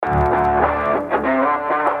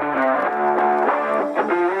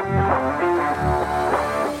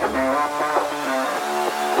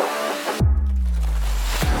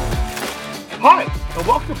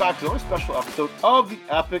back to another special episode of the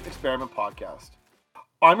Epic Experiment Podcast.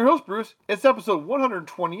 I'm your host, Bruce. It's episode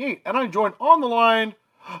 128, and I'm joined on the line,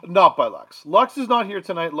 not by Lux. Lux is not here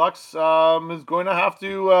tonight. Lux is going to have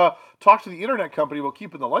to talk to the internet company about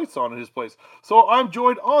keeping the lights on in his place. So I'm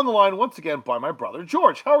joined on the line once again by my brother,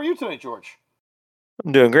 George. How are you tonight, George?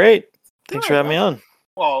 I'm doing great. Thanks for having me on.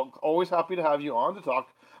 Well, always happy to have you on to talk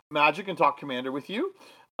Magic and talk Commander with you.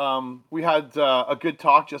 We had a good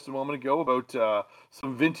talk just a moment ago about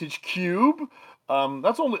some vintage cube.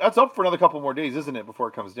 That's up for another couple more days, isn't it, before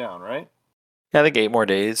it comes down, right? Yeah, I think 8 more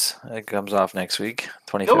days. It comes off next week,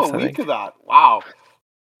 25th. Still a week of that. Wow.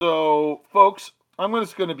 So, folks, I'm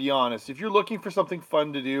just going to be honest. If you're looking for something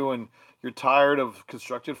fun to do and you're tired of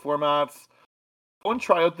constructed formats, go and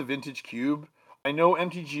try out the vintage cube. I know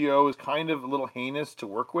MTGO is kind of a little heinous to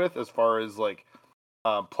work with as far as like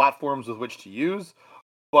platforms with which to use.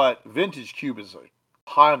 But Vintage Cube is a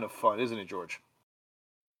ton of fun, isn't it, George?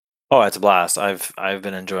 Oh, it's a blast. I've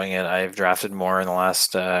been enjoying it. I've drafted more in the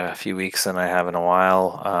last few weeks than I have in a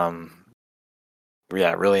while.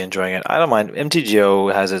 Yeah, really enjoying it. I don't mind.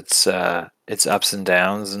 MTGO has its ups and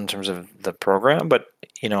downs in terms of the program, but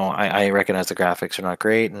I recognize the graphics are not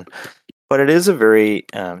great, but it is a very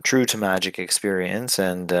true to Magic experience,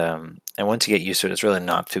 and once you get used to it, it's really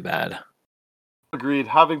not too bad. Agreed.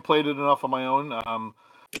 Having played it enough on my own.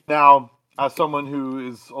 Now, as someone who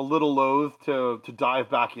is a little loath to dive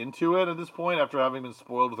back into it at this point, after having been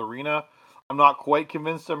spoiled with Arena, I'm not quite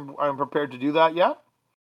convinced I'm prepared to do that yet.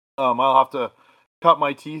 I'll have to cut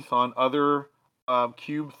my teeth on other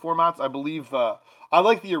cube formats. I believe I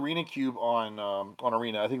like the Arena cube on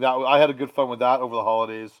Arena. I think that I had a good fun with that over the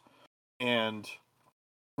holidays, and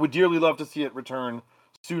would dearly love to see it return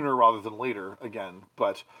sooner rather than later again.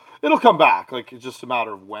 But it'll come back. Like, it's just a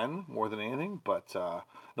matter of when more than anything. But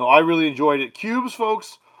no, I really enjoyed it. Cubes,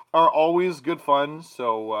 folks, are always good fun.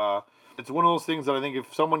 So it's one of those things that I think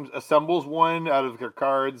if someone assembles one out of their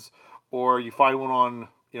cards, or you find one on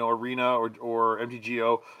Arena or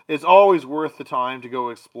MTGO, it's always worth the time to go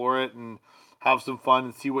explore it and have some fun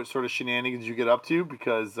and see what sort of shenanigans you get up to,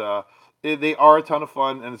 because they are a ton of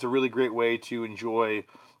fun, and it's a really great way to enjoy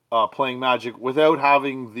playing Magic without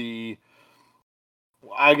having the,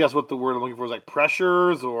 I guess what the word I'm looking for is, like,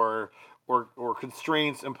 pressures or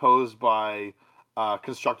constraints imposed by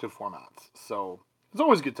constructed formats. So it's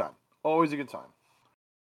always a good time. Always a good time.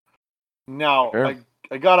 Now, sure.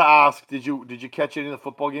 I gotta ask, did you catch any of the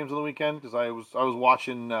football games on the weekend? Because I was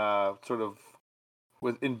watching sort of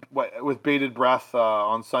with bated breath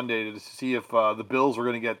on Sunday to see if the Bills were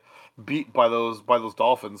going to get beat by those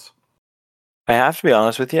Dolphins. I have to be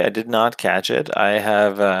honest with you, I did not catch it. I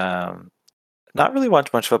have not really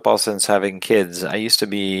watched much football since having kids. I used to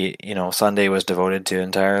be, Sunday was devoted to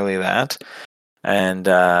entirely that. And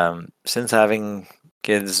since having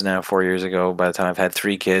kids now 4 years ago, by the time I've had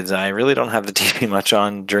 3 kids, I really don't have the TV much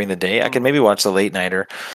on during the day. I can maybe watch the late nighter,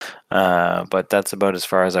 but that's about as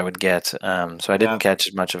far as I would get. So I didn't catch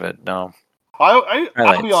as much of it, no.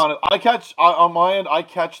 I'll be honest. I catch on my end. I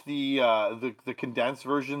catch the condensed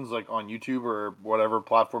versions, like on YouTube or whatever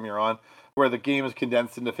platform you're on, where the game is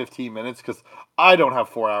condensed into 15 minutes. Because I don't have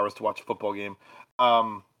 4 hours to watch a football game,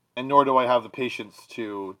 and nor do I have the patience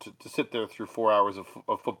to sit there through 4 hours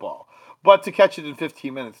of football. But to catch it in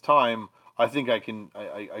 15 minutes time, I think I can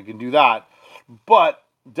do that. But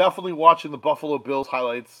definitely watching the Buffalo Bills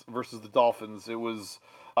highlights versus the Dolphins, it was.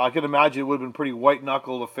 I can imagine it would have been a pretty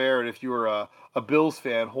white-knuckled affair if you were a Bills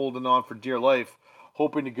fan holding on for dear life,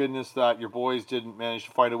 hoping to goodness that your boys didn't manage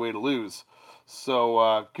to find a way to lose.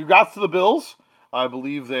 So, congrats to the Bills. I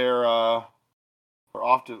believe they're off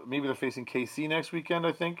to, maybe they're facing KC next weekend,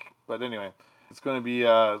 I think. But anyway, it's going to be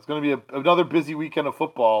another busy weekend of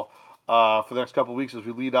football for the next couple of weeks as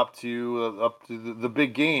we lead up to the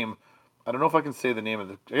big game. I don't know if I can say the name of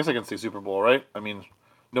it. I guess I can say Super Bowl, right? I mean,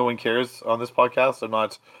 no one cares on this podcast. I'm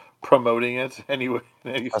not promoting it anyway.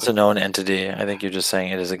 That's a known entity. I think you're just saying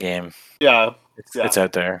it is a game. Yeah. It's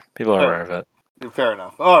out there. People are aware of it. Fair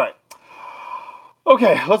enough. All right.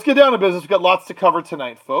 Okay, let's get down to business. We've got lots to cover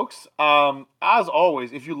tonight, folks. As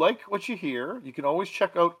always, if you like what you hear, you can always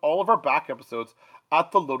check out all of our back episodes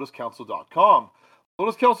at thelotuscouncil.com.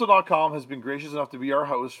 Lotuscouncil.com has been gracious enough to be our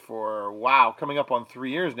host for, coming up on 3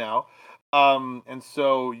 years now. And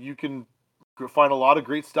so you can find a lot of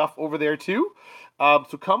great stuff over there too.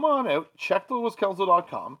 So come on out, check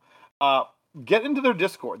thelotuscouncil.com, get into their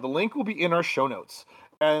Discord. The link will be in our show notes.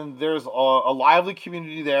 And there's a lively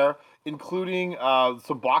community there. including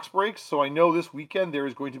some box breaks. So I know this weekend there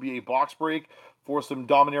is going to be a box break for some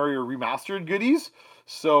Dominaria Remastered goodies.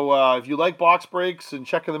 So if you like box breaks and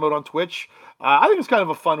checking them out on Twitch, I think it's kind of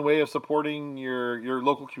a fun way of supporting your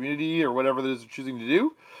local community or whatever it is you're choosing to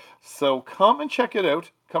do. So come and check it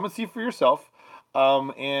out. Come and see for yourself.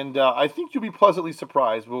 And I think you'll be pleasantly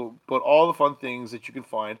surprised about all the fun things that you can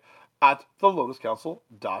find at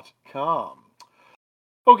thelotuscouncil.com.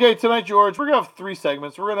 Okay, tonight, George, we're going to have 3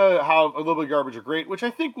 segments. We're going to have a little bit of Garbage or Great, which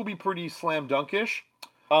I think will be pretty slam dunkish,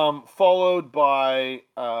 followed by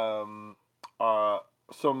some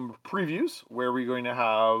previews where we're going to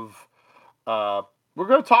have... we're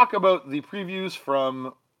going to talk about the previews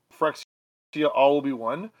from Phyrexia All Will Be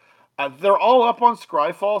One. They're all up on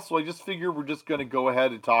Scryfall, so I just figure we're just going to go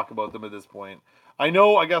ahead and talk about them at this point. I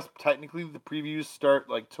know, I guess, technically the previews start,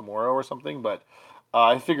 like, tomorrow or something, but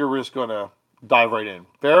I figure we're just going to dive right in.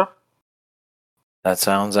 Fair? That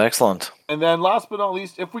sounds excellent. And then, last but not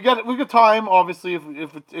least, if we get time, obviously,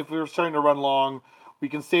 if we're starting to run long, we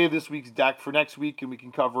can save this week's deck for next week, and we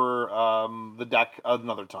can cover the deck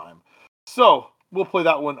another time. So, we'll play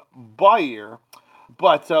that one by ear.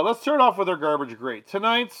 But let's start off with our Garbage or Great.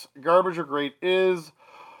 Tonight's Garbage or Great is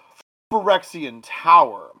Phyrexian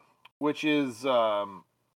Tower, which is, I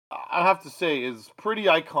have to say, is pretty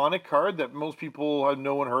iconic card that most people have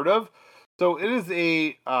no one heard of. So it is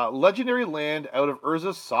a legendary land out of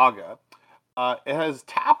Urza's Saga. It has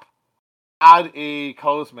tap, add a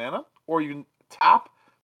colorless mana, or you can tap,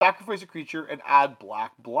 sacrifice a creature, and add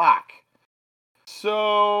black.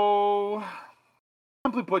 So,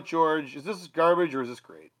 simply put, George, is this garbage or is this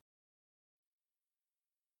great?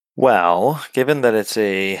 Well, given that it's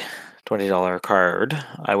a $20 card,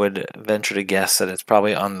 I would venture to guess that it's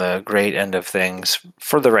probably on the great end of things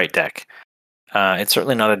for the right deck. It's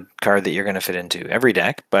certainly not a card that you're going to fit into every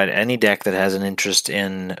deck, but any deck that has an interest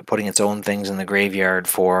in putting its own things in the graveyard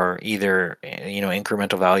for either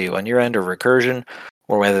incremental value on your end or recursion,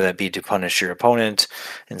 or whether that be to punish your opponent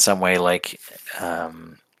in some way, like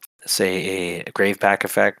say a Grave Pack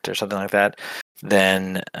effect or something like that,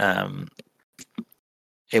 then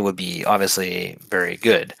it would be obviously very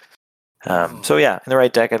good. So yeah, in the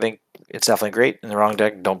right deck, I think it's definitely great. In the wrong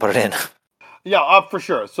deck, don't put it in. Yeah, for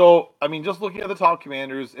sure. So, I mean, just looking at the top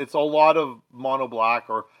commanders, it's a lot of mono black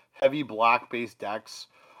or heavy black based decks.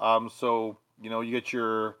 So, you get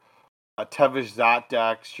your Tevesh Zat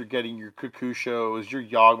decks, you're getting your Kakushos, your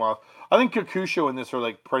Yawgmoth. I think Kakusho in this are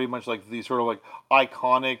like pretty much like the sort of like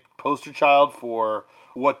iconic poster child for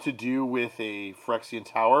what to do with a Phyrexian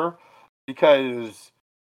Tower, because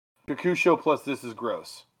Kakusho plus this is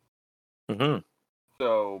gross. Mm-hmm.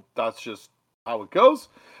 So that's just how it goes.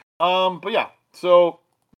 But yeah, so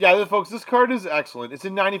yeah, folks, this card is excellent. It's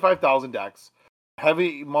in 95,000 decks.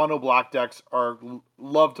 Heavy mono black decks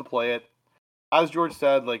love to play it. As George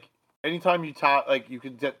said, like anytime you tap, like you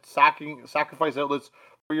can get sacrifice outlets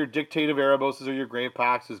for your Dictative Ereboses or your Grave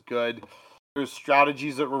Packs is good. There's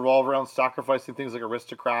strategies that revolve around sacrificing things like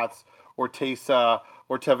Aristocrats or Teysa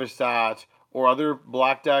or Tevesh Zat or other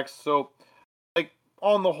black decks. So, like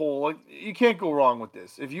on the whole, like you can't go wrong with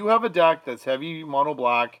this. If you have a deck that's heavy mono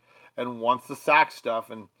black and wants to sack stuff,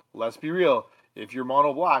 and let's be real, if you're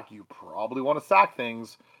mono black, you probably want to sack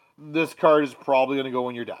things. This card is probably going to go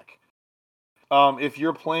in your deck. If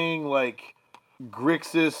you're playing like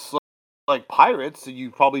Grixis, like Pirates, and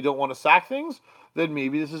you probably don't want to sack things, then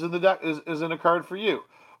maybe this is in the deck isn't a card for you.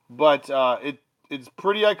 But it's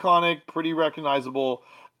pretty iconic, pretty recognizable,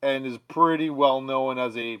 and is pretty well known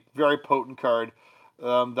as a very potent card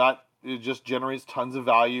that it just generates tons of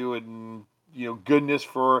value and goodness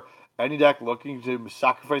for any deck looking to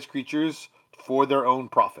sacrifice creatures for their own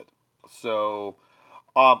profit. So,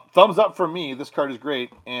 thumbs up for me. This card is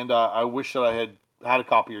great, and I wish that I had a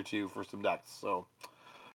copy or two for some decks. So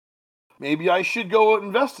maybe I should go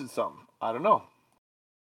invest in some. I don't know.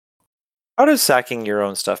 How does sacking your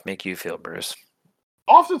own stuff make you feel, Bruce?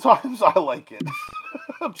 Oftentimes, I like it.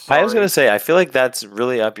 I was going to say, I feel like that's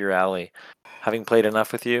really up your alley. Having played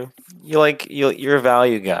enough with you, you're a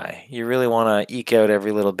value guy. You really want to eke out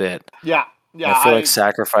every little bit. Yeah. I feel like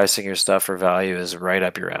sacrificing your stuff for value is right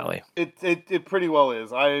up your alley. It pretty well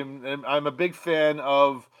is. I'm a big fan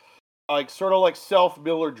of like sort of like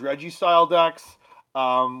self-mill or dredgy style decks,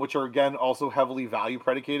 which are again also heavily value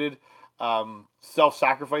predicated.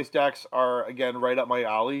 Self-sacrifice decks are again right up my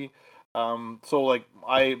alley. So like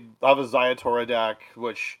I have a Zayatora deck,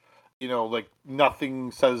 which like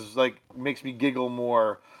nothing says like makes me giggle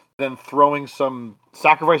more than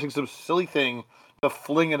sacrificing some silly thing to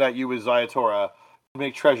fling it at you with Zayatora to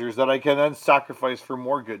make treasures that I can then sacrifice for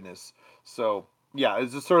more goodness. So yeah,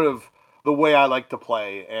 it's just sort of the way I like to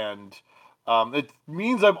play, and it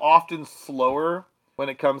means I'm often slower when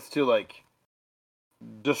it comes to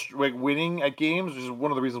just like winning at games, which is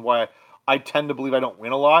one of the reasons why I tend to believe I don't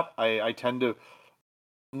win a lot. I tend to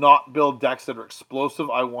not build decks that are explosive.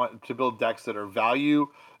 I want to build decks that are value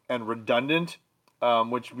and redundant,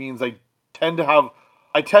 which means my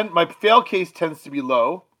fail case tends to be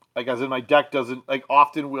low, like as in my deck doesn't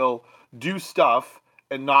often will do stuff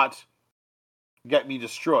and not get me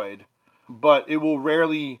destroyed, but it will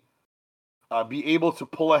rarely be able to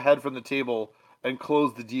pull ahead from the table and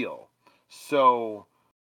close the deal. So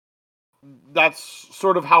that's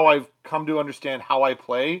sort of how I've come to understand how I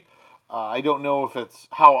play. I don't know if it's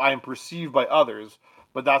how I'm perceived by others,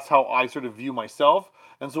 but that's how I sort of view myself.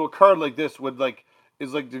 And so a card like this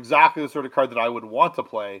is exactly the sort of card that I would want to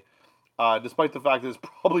play, despite the fact that it's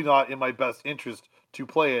probably not in my best interest to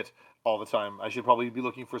play it all the time. I should probably be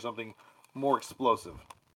looking for something more explosive.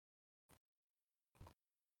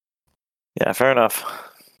 Yeah, fair enough.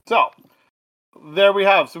 So, there we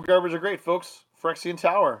have some garbage are great, folks. Phyrexian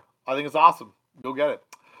Tower. I think it's awesome. Go get it.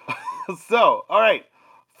 So, all right.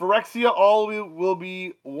 Phyrexia all will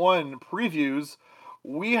be one previews.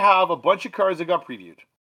 We have a bunch of cards that got previewed.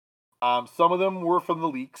 Some of them were from the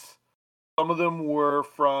leaks. Some of them were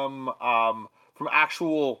from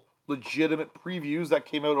actual legitimate previews that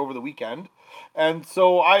came out over the weekend. And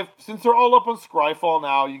so since they're all up on Scryfall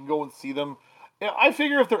now, you can go and see them. I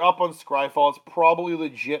figure if they're up on Scryfall, it's probably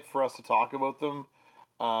legit for us to talk about them.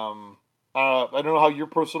 I don't know how your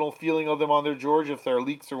personal feeling of them on there, George, if they're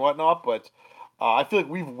leaks or whatnot, but I feel like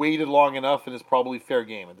we've waited long enough and it's probably fair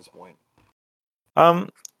game at this point.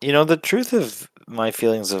 The truth of my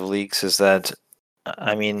feelings of leaks is that,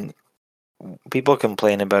 I mean, people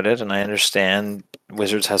complain about it, and I understand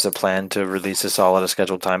Wizards has a plan to release this all at a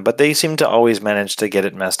scheduled time, but they seem to always manage to get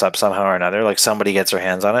it messed up somehow or another, like somebody gets their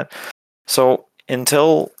hands on it. So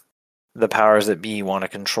until the powers that be want to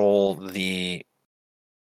control the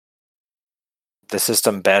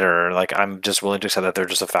system better, like I'm just willing to accept that they're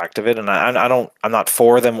just a fact of it, and I'm not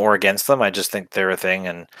for them or against them. I just think they're a thing,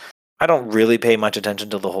 and I don't really pay much attention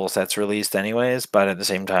to the whole set's released anyways, but at the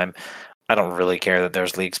same time, I don't really care that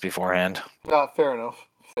there's leaks beforehand. Yeah, fair enough.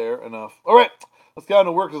 Fair enough. All right, let's get on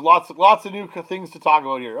to work. There's lots of new things to talk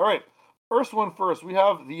about here. All right, first one first. We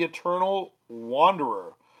have the Eternal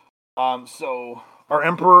Wanderer. So our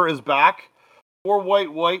Emperor is back. 4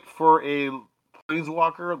 white for a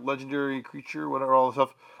Planeswalker, legendary creature, whatever, all this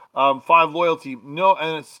stuff. 5 loyalty. No,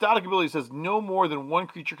 and its static ability says no more than one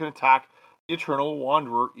creature can attack the Eternal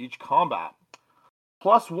Wanderer each combat.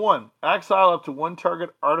 +1, exile up to one target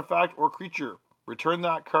artifact or creature. Return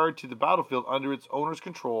that card to the battlefield under its owner's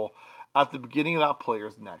control at the beginning of that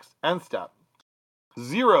player's next end step.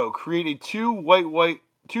 0, create a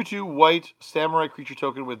 2/2 white samurai creature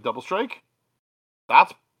token with double strike.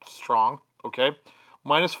 That's strong. Okay.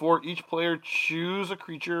 -4, each player choose a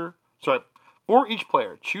creature. For each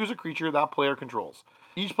player, choose a creature that player controls.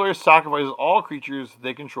 Each player sacrifices all creatures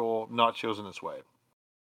they control not chosen this way.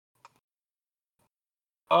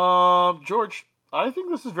 George, I think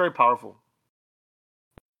this is very powerful.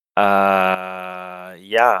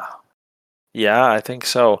 Yeah, I think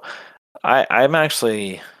so. I'm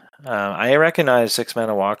actually, I recognize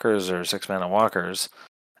 6-mana walkers or 6-mana walkers,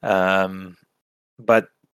 but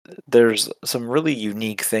there's some really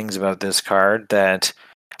unique things about this card that,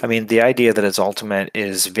 I mean, the idea that its ultimate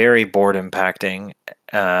is very board impacting,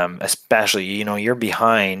 especially, you're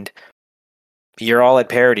behind. You're all at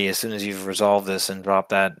parity as soon as you've resolved this and dropped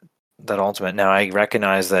that ultimate. Now, I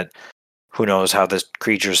recognize that who knows how the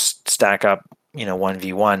creatures stack up,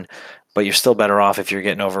 1v1, but you're still better off if you're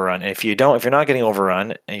getting overrun. If you're not getting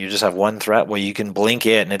overrun and you just have one threat, well, you can blink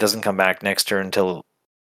it and it doesn't come back next turn until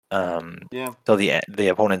the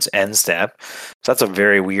opponent's end step. So that's a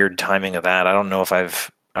very weird timing of that. I don't know if I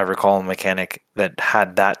recall a mechanic that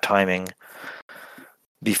had that timing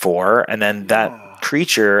before. And then that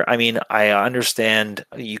creature, I mean, I understand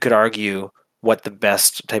you could argue what the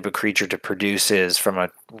best type of creature to produce is from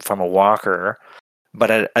a walker,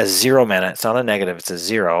 but at a 0 mana, it's not a negative, it's a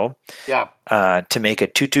 0. Yeah. To make a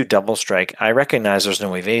 2/2 double strike, I recognize there's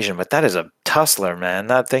no evasion, but that is a tussler, man.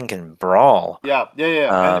 That thing can brawl. Yeah.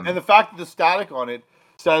 And the fact that the static on it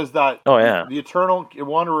says that the Eternal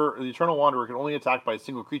Wanderer can only attack by a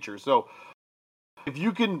single creature. So if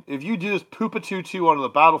you do this poop a 2/2 onto the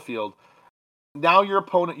battlefield, now your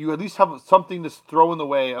opponent, you at least have something to throw in the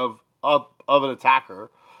way of an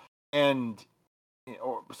attacker, and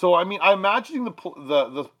so I mean, I'm imagining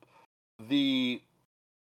the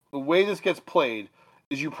way this gets played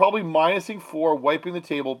is you're probably -4, wiping the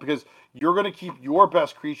table because you're going to keep your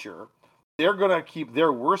best creature. they're going to keep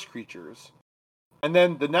their worst creatures. And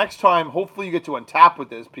then the next time, hopefully you get to untap with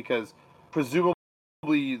this, because presumably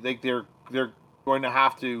they're going to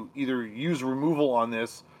have to either use removal on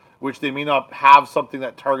this, which they may not have something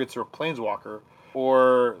that targets their planeswalker,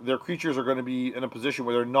 or their creatures are going to be in a position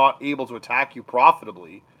where they're not able to attack you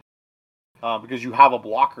profitably because you have a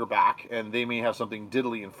blocker back, and they may have something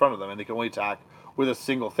diddly in front of them, and they can only attack with a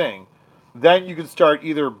single thing. Then you can start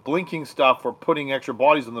either blinking stuff or putting extra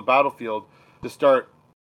bodies on the battlefield to start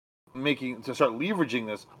leveraging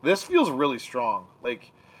this. This feels really strong.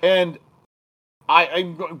 And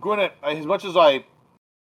I'm going to, as much as I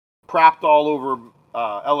crapped all over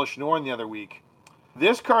Elesh Norn the other week,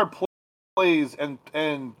 this card plays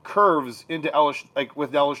and curves into Elesh,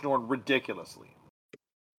 with Elesh Norn ridiculously.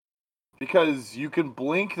 Because you can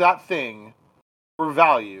blink that thing for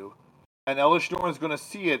value, and Elesh Norn is going to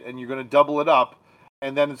see it, and you're going to double it up,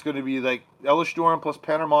 and then it's going to be like Elesh Norn plus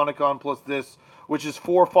Panharmonicon plus this, which is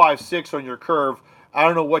 4, 5, 6 on your curve. I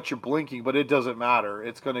don't know what you're blinking, but it doesn't matter.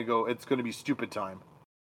 It's going to be stupid time.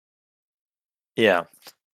 Yeah.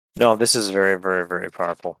 No, this is very, very, very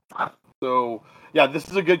powerful. So, yeah, this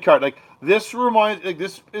is a good card. This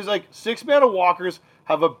is 6 mana walkers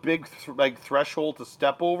have a big threshold to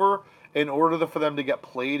step over in order for them to get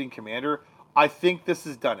played in Commander. I think this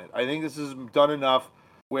has done it. I think this has done enough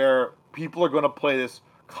where people are going to play this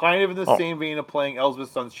kind of in the same vein of playing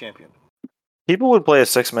Elspeth Sun's Champion. People would play a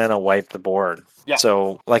 6 mana wipe the board. Yeah.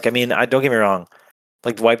 So, I don't get me wrong.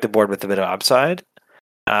 Wipe the board with a bit of upside.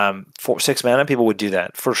 For 6 mana, people would do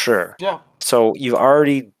that for sure. Yeah. So you've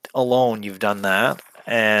already you've done that,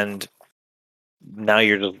 and now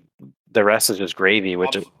the rest is just gravy,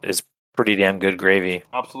 which is pretty damn good gravy.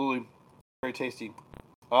 Absolutely, very tasty.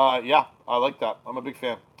 Yeah, I like that. I'm a big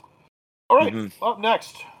fan. All right, Up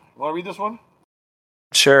next, you want to read this one?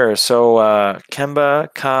 Sure. So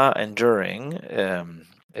Kemba Ka Enduring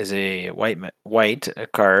is a white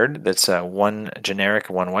card that's 1 generic,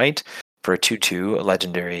 1 white for a 2/2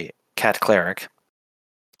 legendary cat cleric.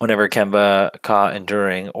 Whenever Kemba Ka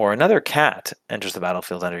Enduring or another cat enters the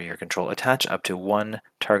battlefield under your control, attach up to 1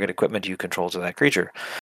 target equipment you control to that creature.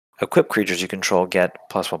 Equip creatures you control get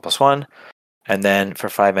 +1/+1, and then for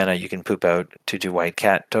 5 mana you can poop out 2/2 white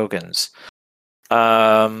cat tokens.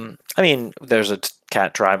 There's a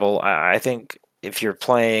cat tribal. I think if you're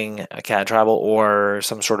playing a cat tribal or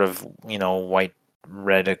some sort of white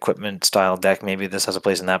red equipment style deck, maybe this has a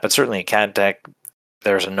place in that. But certainly a cat deck.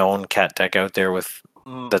 There's a known cat deck out there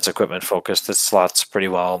that's equipment focused that slots pretty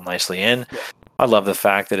nicely in. I love the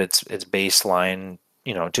fact that it's baseline.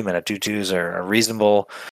 2 mana 2/2s are reasonable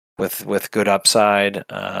with good upside.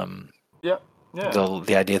 Yeah.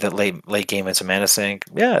 The idea that late game it's a mana sink.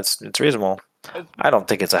 Yeah, it's reasonable. I don't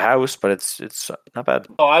think it's a house, but it's not bad.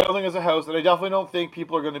 No, I don't think it's a house, and I definitely don't think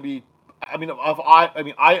people are going to be.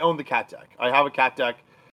 I own the cat deck. I have a cat deck.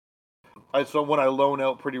 So when I loan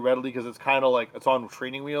out pretty readily because it's kind of it's on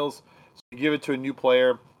training wheels. So you give it to a new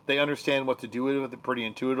player, they understand what to do with it pretty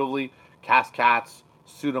intuitively. Cast cats,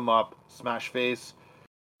 suit them up, smash face.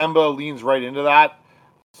 Kemba leans right into that.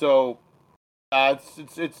 So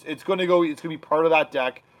it's going to go. It's going to be part of that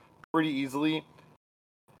deck pretty easily.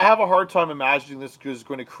 I have a hard time imagining this is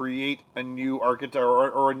going to create a new archetype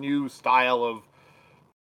or a new style of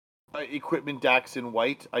equipment decks in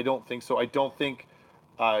white. I don't think so. I don't think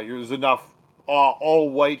there's enough all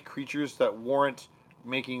white creatures that warrant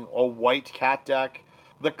making a white cat deck.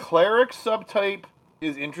 The cleric subtype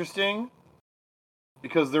is interesting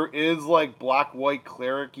because there is black-white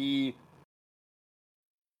cleric-y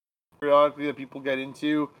periodically that people get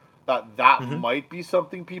into. That might be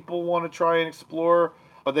something people want to try and explore.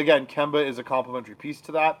 But again, Kemba is a complementary piece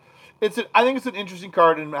to that. I think it's an interesting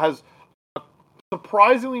card and has a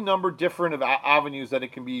surprisingly number different of avenues that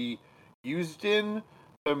it can be used in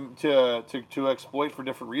to exploit for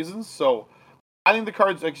different reasons. So I think the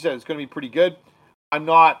card's, like you said, it's going to be pretty good. I'm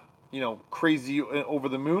not crazy over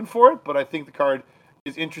the moon for it, but I think the card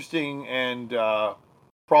is interesting and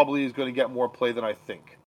probably is going to get more play than I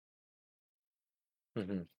think.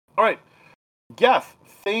 Mm-hmm. All right, Geth,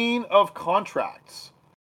 Thane of Contracts.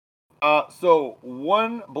 So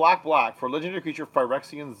 1 black for legendary creature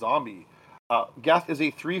Phyrexian Zombie. Geth is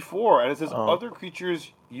a 3/4, and it says other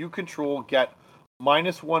creatures you control get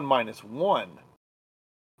 -1/-1.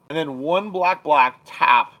 And then 1 black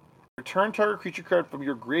tap. Return target creature card from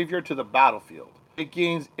your graveyard to the battlefield. It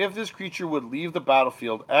gains if this creature would leave the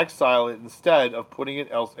battlefield, exile it instead of putting it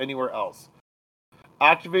anywhere else.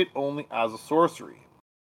 Activate only as a sorcery.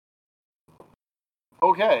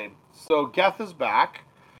 Okay, so Geth is back.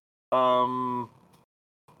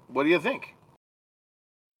 What do you think?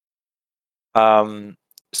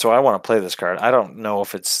 So I want to play this card. I don't know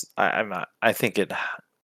if it's. I'm not. I think it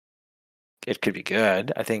could be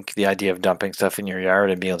good. I think the idea of dumping stuff in your yard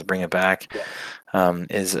and being able to bring it back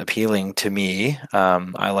is appealing to me.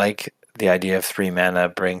 I like the idea of 3 mana,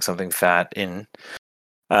 bring something fat in.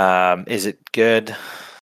 Is it good?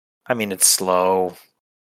 I mean, it's slow.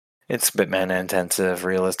 It's a bit mana intensive,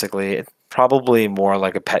 realistically. It's probably more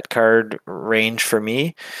like a pet card range for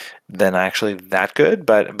me than actually that good.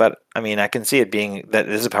 But I mean, I can see it being that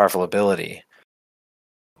it is a powerful ability.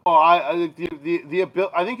 Well, I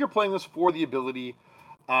think you're playing this for the ability.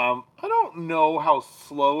 I don't know how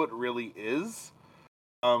slow it really is.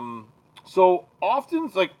 So often,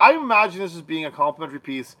 like I imagine this as being a complementary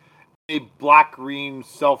piece, a black green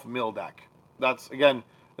self mill deck. That's again,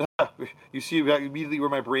 you see immediately where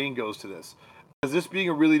my brain goes to this. As this being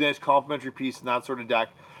a really nice complementary piece in that sort of deck,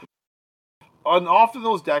 and often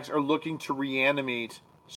those decks are looking to reanimate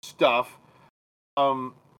stuff.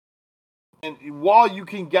 And while you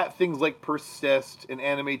can get things like Persist and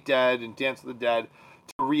Animate Dead and Dance of the Dead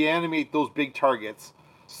to reanimate those big targets,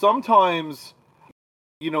 sometimes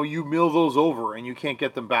you mill those over and you can't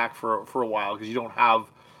get them back for a while because you don't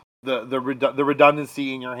have the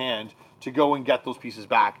redundancy in your hand to go and get those pieces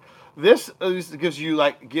back. This gives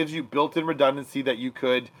you built-in redundancy that you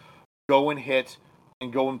could go and hit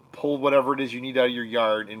and go and pull whatever it is you need out of your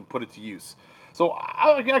yard and put it to use. So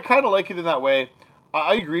I kind of like it in that way.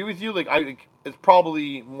 I agree with you. It's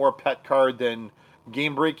probably more pet card than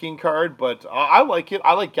game breaking card, but I like it.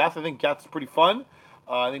 I like Geth. I think Geth's pretty fun.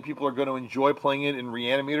 I think people are going to enjoy playing it in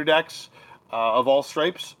Reanimator decks of all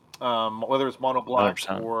stripes, whether it's mono black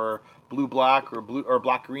 100%. or blue black or blue or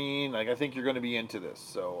black green. Like I think you're going to be into this,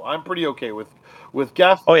 so I'm pretty okay with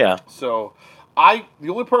Geth. Oh yeah. So the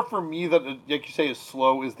only part for me that like you say is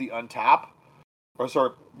slow is the untap, or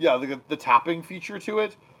sorry, yeah, the tapping feature to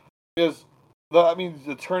it is. That means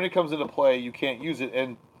the turn it comes into play, you can't use it,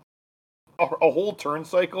 and a whole turn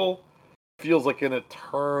cycle feels like an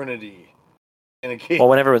eternity in a game. Well,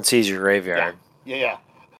 when everyone sees your graveyard. Yeah,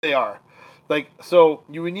 they are. So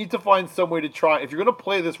you would need to find some way to try. If you're going to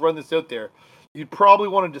play this, run this out there, you'd probably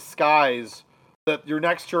want to disguise that your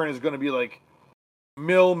next turn is going to be like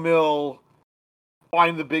mill,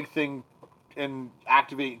 find the big thing, and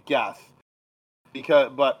activate Geth.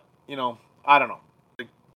 But I don't know.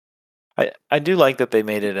 I do like that they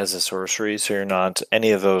made it as a sorcery, so you're not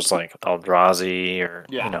any of those like Eldrazi or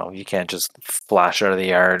you can't just flash out of the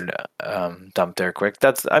yard, dump there quick.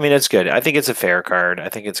 It's good. I think it's a fair card. I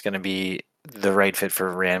think it's going to be the right fit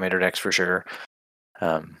for Reanimator decks for sure.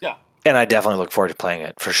 Yeah, and I definitely look forward to playing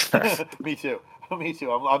it for sure. Me too.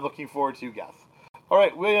 I'm looking forward to Geth. All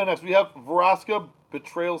right, next we have Vraska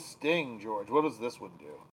Betrayal Sting. George, what does this one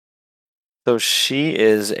do? So she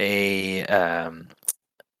is a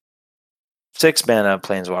 6 mana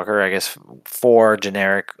planeswalker, I guess 4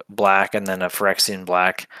 generic black and then a Phyrexian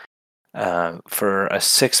black for a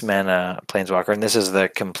 6 mana planeswalker, and this is the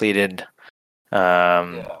completed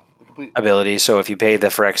ability. So if you pay the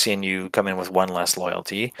Phyrexian, you come in with 1 less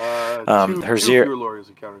loyalty. Two fewer lawyers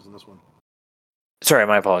encounters in this one. Sorry,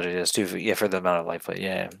 my apologies. 2 for the amount of life play.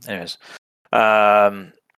 Yeah. Anyways,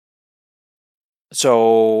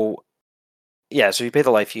 so you pay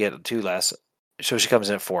the life, you get 2 less. So she comes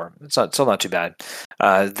in at 4. It's still not too bad.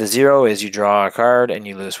 The 0 is you draw a card and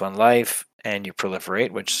you lose 1 life and you proliferate,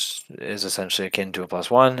 which is essentially akin to a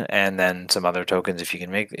 +1, and then some other tokens if you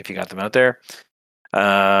got them out there.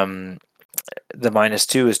 The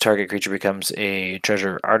 -2 is target creature becomes a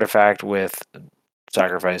treasure artifact with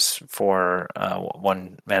sacrifice for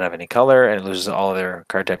 1 mana of any color, and it loses all of their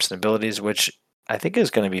card types and abilities, which I think is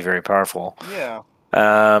going to be very powerful. Yeah.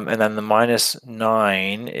 And then the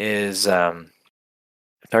 -9 is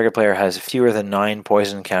target player has fewer than 9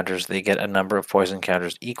 poison counters. They get a number of poison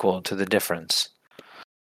counters equal to the difference.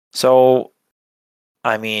 So,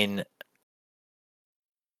 I mean,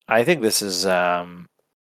 I think this is going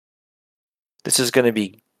to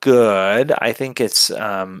be good. I think it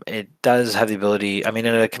does have the ability. I mean,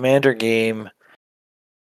 in a commander game,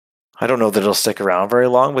 I don't know that it'll stick around very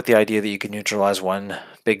long. With the idea that you can neutralize 1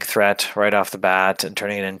 big threat right off the bat and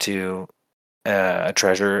turning it into a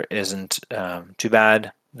treasure isn't too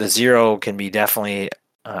bad. The 0 can be definitely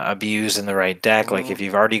abused in the right deck. Like if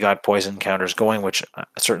you've already got poison counters going, which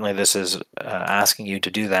certainly this is asking you to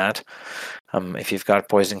do that. If you've got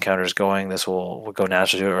poison counters going, this will go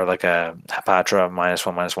naturally to it, or like a Hapatra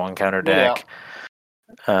 -1/-1 counter deck.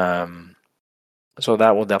 Yeah. So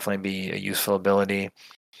that will definitely be a useful ability.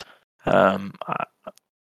 I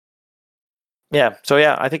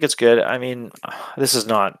think it's good. I mean, this is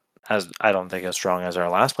not I don't think as strong as our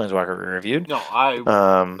last Planeswalker we reviewed. No,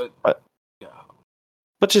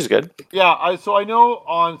 but which is good. Yeah, I know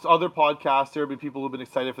on other podcasts there have been people who've been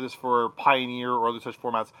excited for this for Pioneer or other such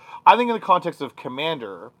formats. I think in the context of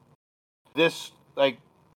Commander, this like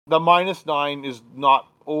the -9 is not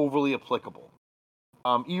overly applicable.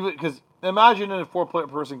 Even because imagine in a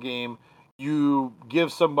 4-person game, you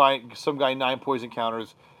give some guy 9 poison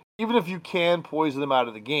counters. Even if you can poison them out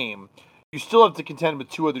of the game, you still have to contend with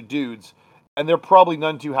 2 other dudes, and they're probably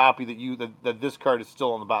none too happy that this card is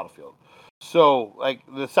still on the battlefield. So, like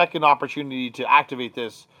the second opportunity to activate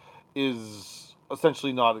this is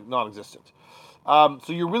essentially non-existent. So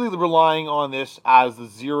you're really relying on this as the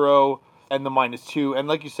 0 and the -2, and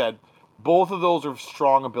like you said, both of those are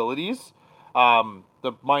strong abilities.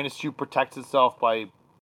 The -2 protects itself by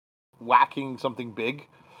whacking something big,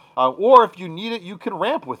 or if you need it, you can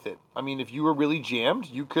ramp with it. I mean, if you were really jammed,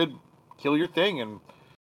 you could kill your thing and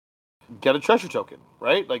get a treasure token,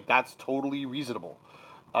 right? Like that's totally reasonable.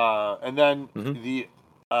 And then the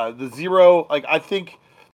 0, like I think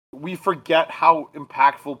we forget how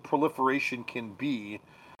impactful proliferation can be.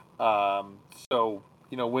 So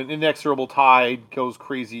when Inexorable Tide goes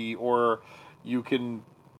crazy, or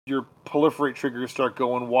your proliferate triggers start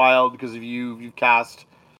going wild because of you cast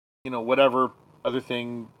whatever other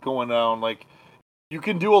thing going on, like you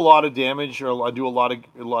can do a lot of damage or do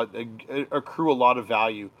accrue a lot of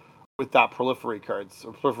value with that proliferate cards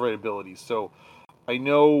or proliferate abilities. So I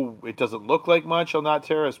know it doesn't look like much on that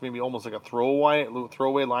Terra. It's maybe almost like a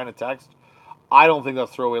throwaway line of text. I don't think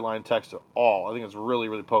that's throwaway line of text at all. I think it's really,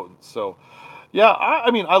 really potent. So, yeah, I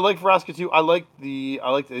mean, I like Vraska too. I like the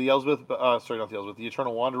Elspeth. Sorry, not the Elspeth. The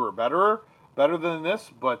Eternal Wanderer better than this.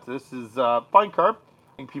 But this is fine card.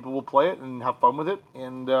 I think people will play it and have fun with it.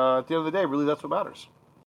 And at the end of the day, really, that's what matters.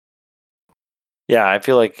 Yeah, I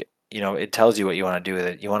feel like it tells you what you want to do with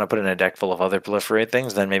it. You want to put in a deck full of other proliferate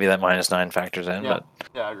things, then maybe that -9 factors in. Yeah,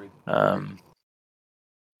 But I agree.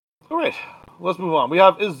 All right, let's move on. We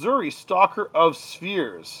have Ezuri, Stalker of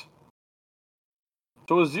Spheres.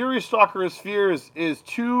 So Ezuri, Stalker of Spheres is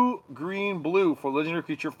 2 green-blue for legendary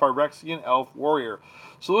creature Phyrexian Elf Warrior.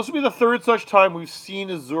 So this will be the third such time we've seen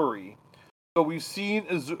Ezuri. So we've seen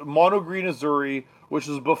mono green Ezuri, which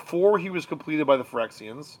was before he was completed by the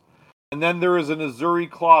Phyrexians. And then there is an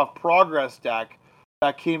Ezuri Claw of Progress deck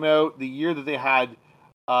that came out the year that they had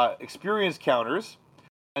experience counters.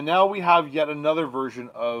 And now we have yet another version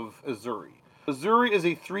of Ezuri. Ezuri is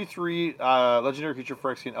a 3/3 legendary creature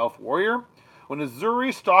Phyrexian Elf Warrior. When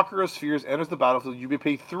Ezuri, Stalker of Spheres, enters the battlefield, you may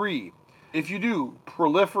pay 3. If you do,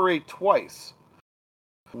 proliferate twice.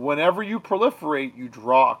 Whenever you proliferate, you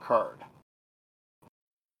draw a card.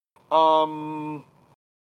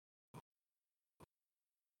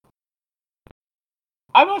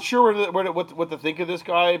 I'm not sure what to think of this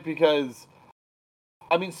guy, because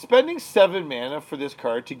I mean, spending 7 mana for this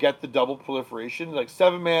card to get the double proliferation, like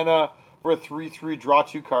 7 mana for a 3/3 draw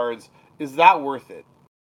 2 cards, is that worth it?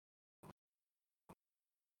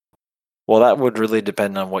 Well, that would really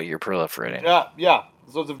depend on what you're proliferating. Yeah.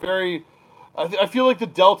 So it's a very, I feel like the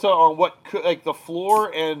delta on what could, like the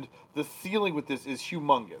floor and the ceiling with this is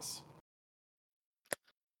humongous.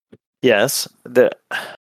 Yes,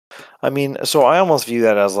 I mean, so I almost view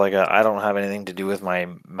that as like I don't have anything to do with my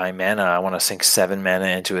mana. I want to sink 7 mana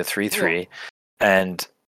into a 3/3, and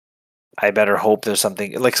I better hope there's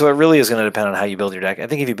something like. So it really is going to depend on how you build your deck. I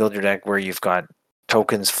think if you build your deck where you've got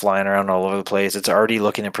tokens flying around all over the place, it's already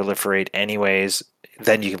looking to proliferate anyways,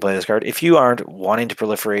 then you can play this card. If you aren't wanting to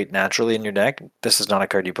proliferate naturally in your deck, this is not a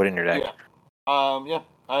card you put in your deck. Yeah,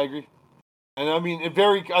 I agree. And I mean,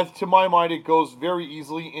 to my mind, it goes very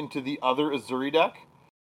easily into the other Ezuri deck.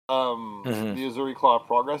 The Ezuri Claw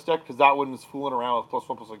Progress deck, because that one is fooling around with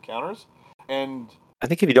 +1/+1 counters. And I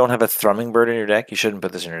think if you don't have a Thrumming Bird in your deck, you shouldn't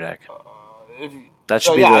put this in your deck. That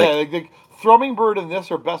should be Thrumming Bird and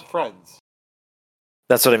this are best friends.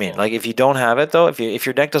 That's what I mean. Like if you don't have it though, if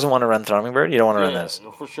your deck doesn't want to run Thrumming Bird, you don't want to run this.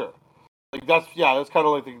 For sure. Like that's kind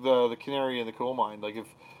of like the canary in the coal mine. Like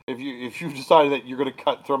if you decided that you're going to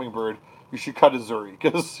cut Thrumming Bird, you should cut Ezuri,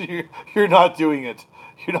 because you're not doing it.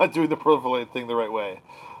 You're not doing the proliferate thing the right way.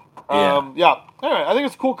 Anyway, I think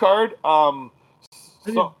it's a cool card. I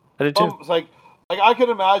did too. It's like I could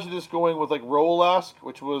imagine this going with like Roalask,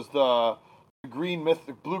 which was the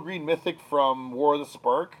blue-green mythic from War of the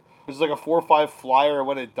Spark. It's like a 4/5 flyer.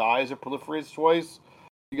 When it dies, it proliferates twice.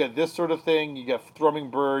 You get this sort of thing. You get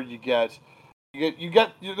Thrumming Bird. You get.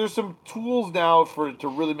 There's some tools now to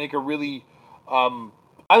really make a really, I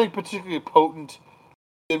think particularly potent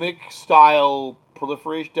Simic style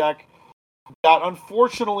proliferation deck that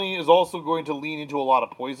unfortunately is also going to lean into a lot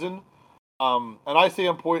of poison. And I say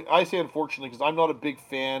unfortunately because I'm not a big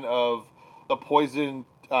fan of the poison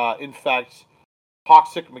infect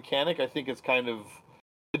toxic mechanic. I think it's kind of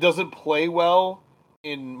it doesn't play well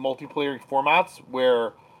in multiplayer formats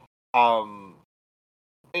where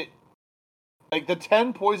it like the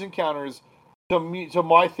 10 poison counters to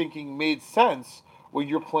my thinking made sense when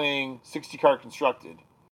you're playing 60 card constructed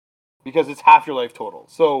because it's half your life total.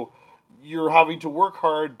 So you're having to work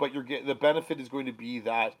hard, but you're getting the benefit is going to be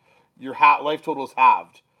that your life total is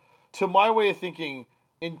halved. To my way of thinking,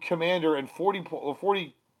 in Commander and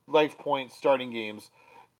 40 life points starting games,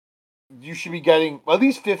 you should be getting at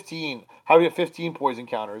least 15. How do you get 15 poison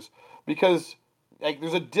counters? Because like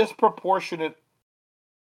there's a disproportionate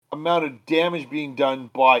amount of damage being done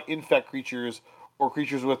by infect creatures or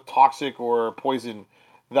creatures with toxic or poison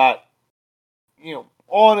that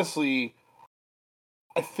honestly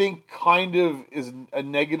I think kind of is a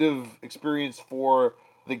negative experience for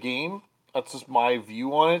the game. That's just my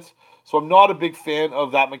view on it. So I'm not a big fan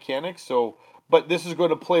of that mechanic. So, but this is going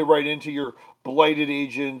to play right into your blighted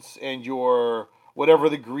agents and your whatever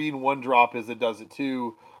the green one drop is that does it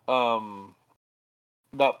too.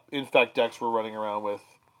 That infect decks we're running around with.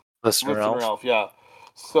 Listener Elf. Yeah.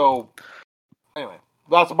 So anyway,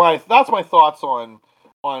 that's my thoughts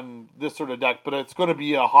on this sort of deck. But it's going to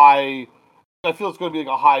be a high. I feel it's going to be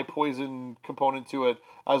like a high poison component to it,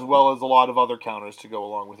 as well as a lot of other counters to go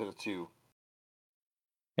along with it too.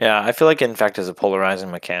 Yeah, I feel like Infect is a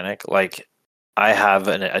polarizing mechanic. Like, I have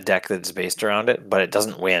a deck that's based around it, but it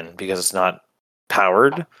doesn't win because it's not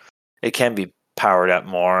powered. It can be powered up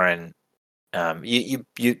more, and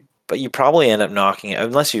but you probably end up knocking it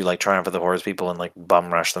unless you like Triumph of the Hordes people and like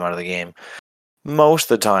bum rush them out of the game. Most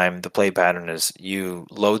of the time, the play pattern is you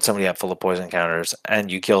load somebody up full of poison counters and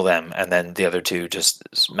you kill them, and then the other two just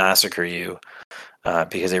massacre you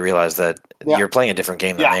because they realize that you're playing a different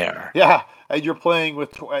game than they are. Yeah, and you're playing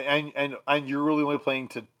with and you're really only playing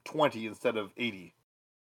to 20 instead of 80.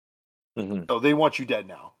 Mm-hmm. So they want you dead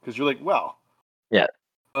now because you're like, well, yeah.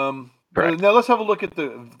 Now let's have a look at the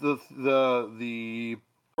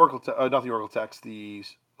Oracle, not the Oracle text, the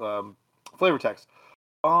flavor text.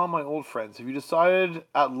 Oh, my old friends, have you decided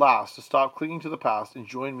at last to stop clinging to the past and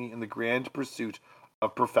join me in the grand pursuit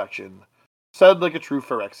of perfection? Said like a true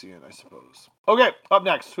Phyrexian, I suppose. Okay, up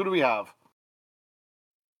next, who do we have?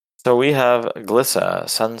 So we have Glissa,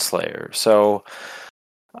 Sunslayer. So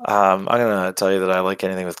I'm gonna tell you that I like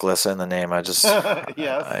anything with Glissa in the name. I just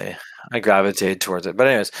yes. I gravitate towards it. But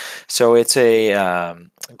anyways, so it's a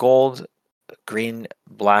gold, green,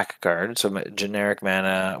 black card. So generic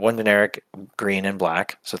mana, one generic green and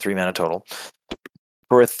black. So 3 mana total.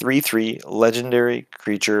 For a 3/3 legendary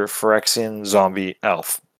creature, Phyrexian zombie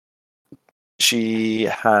elf. She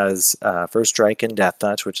has first strike and death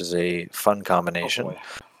touch, which is a fun combination. Oh,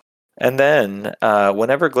 and then,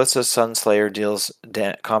 whenever Glissa's Sunslayer deals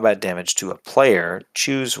combat damage to a player,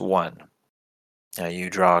 choose one. You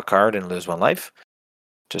draw a card and lose 1 life.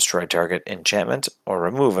 Destroy target enchantment, or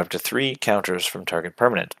remove up to 3 counters from target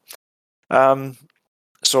permanent.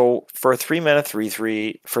 So for a 3 mana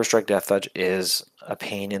 3/3, first strike death touch is a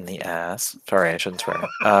pain in the ass. Sorry, I shouldn't swear.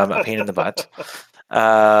 A pain in the butt.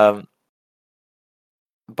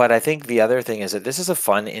 But I think the other thing is that this is a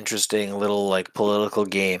fun, interesting little like political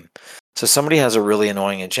game. So somebody has a really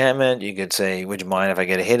annoying enchantment. You could say, "Would you mind if I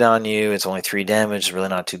get a hit on you? It's only 3 damage. It's really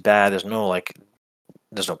not too bad. There's no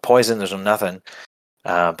poison. There's no nothing.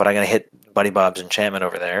 But I'm gonna hit Buddy Bob's enchantment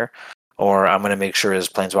over there, or I'm gonna make sure his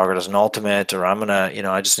Planeswalker does an ultimate, or I'm gonna,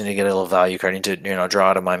 I just need to get a little value card. I need to, draw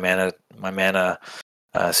out of my mana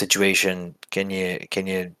situation. Can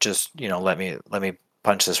you just, let me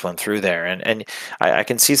punch this one through there?" And I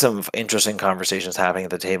can see some interesting conversations happening at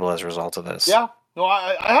the table as a result of this. Yeah, no,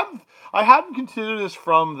 I hadn't considered this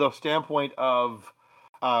from the standpoint of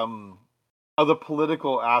the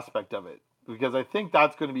political aspect of it, because I think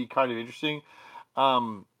that's going to be kind of interesting.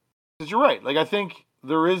 Because you're right, like I think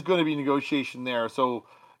there is going to be negotiation there. So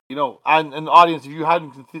and an audience, if you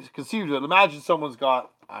hadn't conceived it, imagine someone's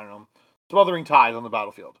got, I don't know, Smothering Tide on the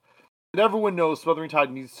battlefield, and everyone knows Smothering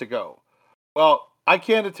Tide needs to go. Well, I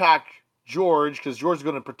can't attack George because George is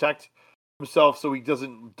going to protect himself so he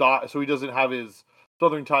doesn't die, so he doesn't have his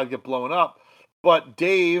Smothering Tide get blown up. But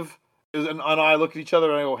Dave and I look at each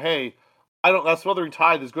other and I go, "Hey, that Smothering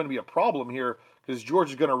Tide is going to be a problem here because George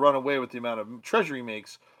is going to run away with the amount of treasure he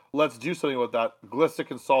makes. Let's do something with that. Glissa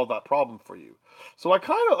can solve that problem for you." So I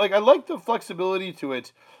kind of I like the flexibility to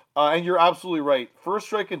it, and you're absolutely right. First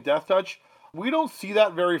strike and death touch. We don't see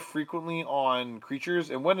that very frequently on creatures,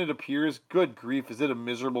 and when it appears, good grief, is it a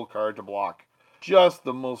miserable card to block. Just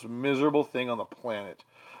the most miserable thing on the planet.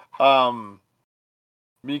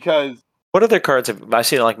 Because What other cards have I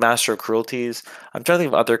seen? Like Master of Cruelties. I'm trying to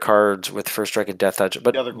think of other cards with First Strike and Death Touch, The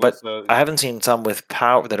but other but Glissa. I haven't seen some with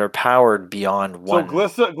power that are powered beyond So one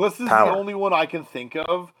Glissa's the power. only one I can think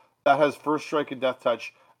of that has First Strike and Death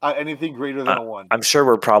Touch anything greater than I, a 1. I'm sure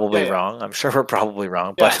we're Yeah, probably yeah, wrong. I'm sure we're probably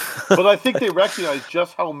wrong, yeah. but But I think they recognize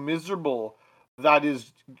just how miserable that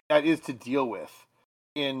is to deal with.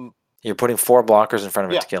 In you're putting 4 blockers in front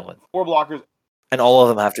of it Yeah, to kill it, 4 blockers. and all of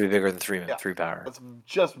them have to be bigger than three Yeah, three power. that's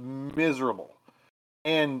just miserable.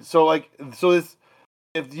 And so this,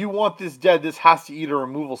 if you want this dead, this has to eat a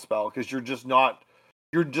removal spell because you're just not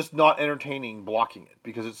entertaining blocking it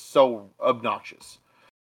because it's so obnoxious.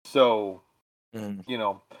 So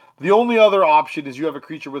Mm. the only other option is you have a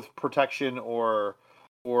creature with protection or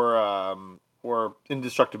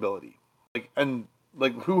indestructibility.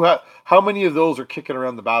 How many of those are kicking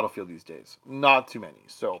around the battlefield these days? Not too many.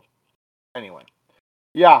 So anyway,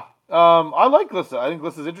 yeah, I like Glissa. I think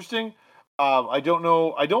Glissa's interesting. I don't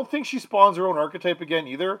know. I don't think she spawns her own archetype again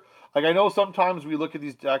either. Like I know sometimes we look at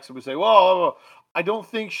these decks and we say, well, I don't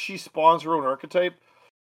think she spawns her own archetype.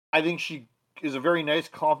 I think she is a very nice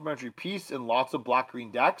complementary piece in lots of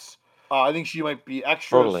black-green decks. I think she might be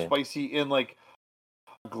extra Totally. spicy in like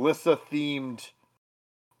Glissa themed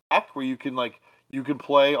deck where you can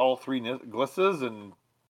play all 3 Glissas and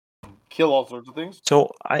kill all sorts of things.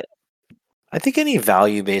 So I think any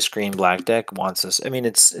value-based green black deck wants this. I mean,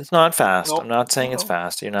 it's not fast. I'm No, not saying it's no.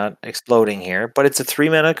 fast. You're not exploding here, but it's a 3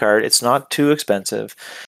 mana card. It's not too expensive.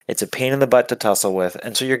 It's a pain in the butt to tussle with,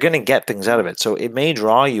 and so you're going to get things out of it. So it may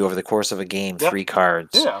draw you over the course of a game Yep. 3 cards.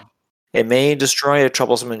 Yeah. It may destroy a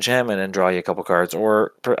troublesome enchantment and draw you a couple cards.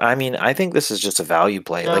 Or I mean, I think this is just a value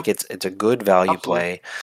play. Yeah. Like it's a good value Absolutely. play.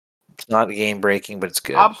 It's not game breaking, but it's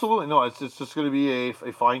good. Absolutely. No, it's just going to be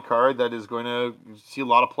a fine card that is going to see a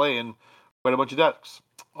lot of play in quite a bunch of decks.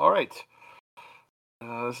 All right.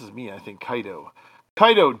 This is me, I think. Kaido.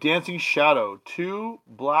 Kaido, Dancing Shadow. 2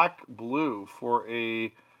 black, blue for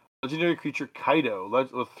a legendary creature, Kaido,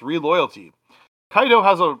 with 3 loyalty. Kaido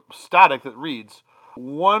has a static that reads,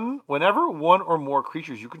 whenever one or more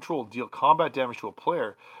creatures you control deal combat damage to a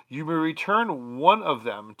player, you may return one of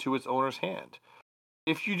them to its owner's hand.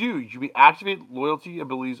 If you do, you may activate loyalty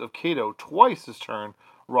abilities of Kaido twice this turn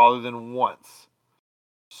rather than once.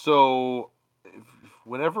 So,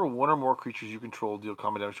 whenever one or more creatures you control deal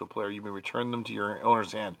combat damage to a player, you may return them to your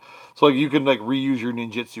owner's hand. So, you can reuse your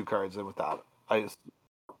ninjutsu cards then with that.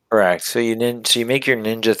 Correct. So you make your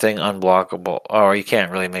ninja thing unblockable, or you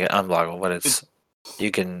can't really make it unblockable, but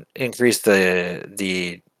you can increase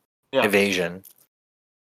the evasion,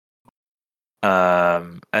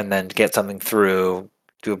 and then get something through,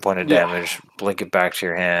 do a point of damage, blink it back to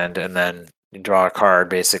your hand, and then you draw a card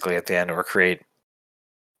basically at the end, or create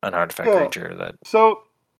an artifact creature that. So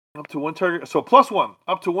up to one target. So +1.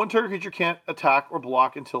 Up to one target creature can't attack or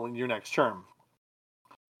block until your next turn.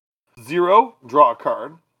 0, draw a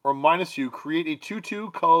card. Or -2, create a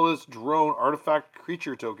 2/2 colorless drone artifact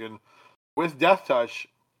creature token with Death Touch,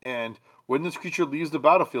 and when this creature leaves the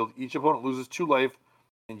battlefield, each opponent loses 2 life,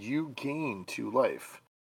 and you gain 2 life.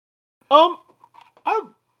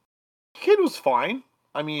 Kid was fine.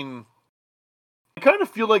 I mean, I kind of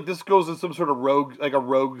feel like this goes in some sort of rogue, like a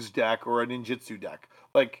rogues deck or a ninjutsu deck,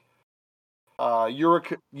 like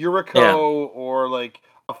Yuriko or like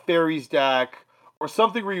a fairies deck or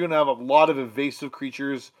something where you're gonna have a lot of evasive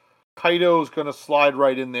creatures. Kaido's gonna slide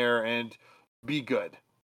right in there and be good.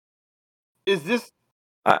 Is this?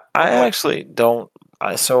 I actually don't.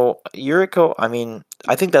 So Yuriko, I mean,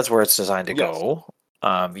 I think that's where it's designed to go.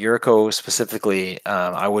 Yuriko specifically,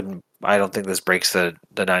 I don't think this breaks the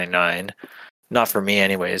 99. Not for me,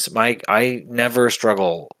 anyways. I never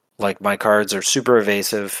struggle. Like my cards are super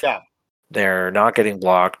evasive. Yeah. They're not getting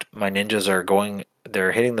blocked. My ninjas are going.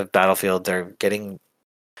 They're hitting the battlefield. They're getting.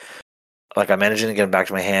 Like I'm managing to get them back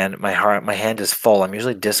to my hand. My hand is full. I'm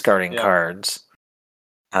usually discarding cards.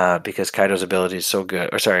 Because Kaido's ability is so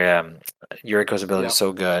good. Or sorry, Yuriko's ability is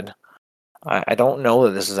so good. I don't know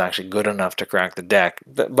that this is actually good enough to crack the deck.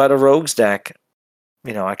 But a rogues deck,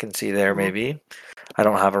 I can see there maybe. I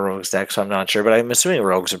don't have a rogues deck, so I'm not sure. But I'm assuming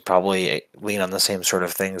rogues would probably lean on the same sort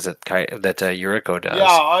of things that Yuriko does. Yeah,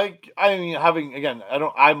 I mean,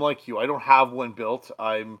 I'm like you. I don't have one built.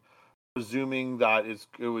 I'm presuming that it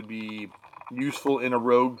would be useful in a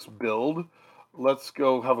rogues build. Let's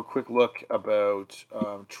go have a quick look about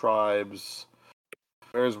tribes.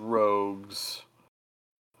 Where's rogues?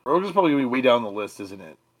 Rogues is probably going to be way down the list, isn't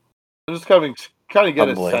it? I'm just kind of get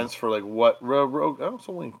a sense for like what rogue. Oh, it's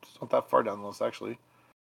not that far down the list actually.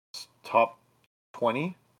 It's top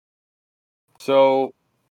 20. So,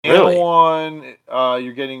 really? Anawan,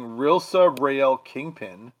 you're getting Rilsa, Rael,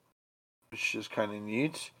 Kingpin, which is kind of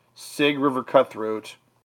neat. Sig River Cutthroat.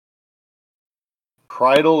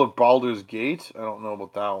 Cridle of Baldur's Gate. I don't know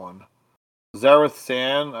about that one. Zareth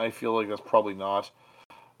San. I feel like that's probably not.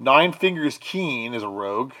 Nine Fingers Keen is a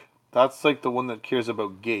rogue. That's like the one that cares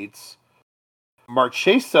about gates.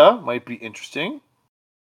 Marchesa might be interesting.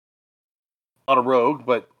 Not a rogue,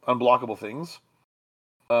 but unblockable things.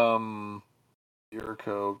 Yuriko,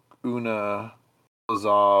 Una,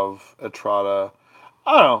 Lazov, Etrata.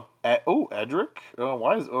 I don't know. Edric?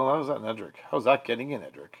 Why is that an Edric? How's that getting in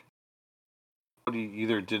Edric? But he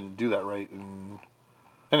either didn't do that right.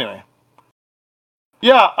 Anyway.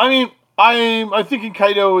 Yeah, I mean, I'm thinking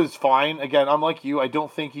Kaido is fine. Again, I'm like you. I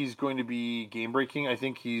don't think he's going to be game breaking. I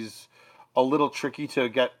think he's a little tricky to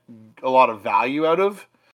get a lot of value out of.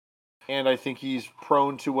 And I think he's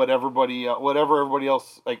prone to whatever everybody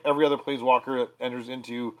else, like every other planeswalker that enters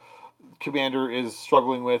into Commander is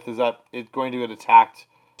struggling with, is that it's going to get attacked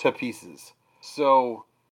to pieces. So,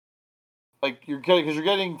 like you're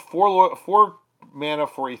getting four mana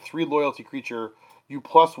for a 3 loyalty creature. You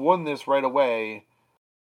 +1 this right away.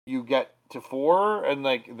 You get to 4, and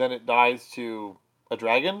like then it dies to a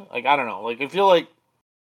dragon. Like I don't know. Like I feel like.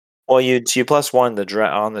 Well, you +1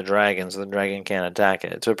 on the dragon, so the dragon can't attack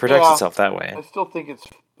it. So it protects itself that way. I still think it's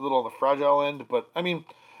a little on the fragile end, but I mean,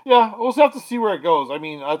 yeah, we'll have to see where it goes. I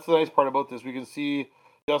mean, that's the nice part about this. We can see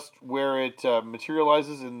just where it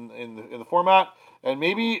materializes in the format, and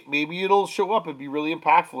maybe it'll show up and be really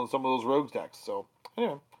impactful in some of those rogues decks. So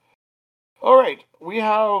anyway. All right, we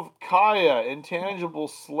have Kaya, Intangible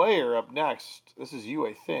Slayer, up next. This is you,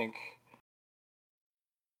 I think.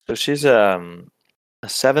 So she's a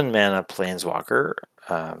 7-mana planeswalker,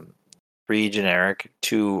 3 generic,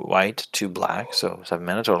 2 white, 2 black, so 7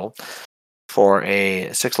 mana total. For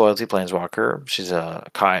a 6 loyalty planeswalker, she's a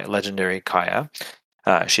legendary Kaya.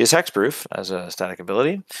 She is hexproof as a static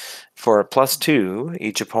ability. For +2,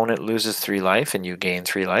 each opponent loses 3 life and you gain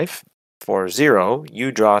 3 life. For 0,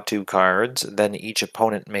 you draw 2 cards, then each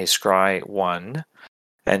opponent may scry 1.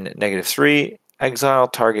 And -3, exile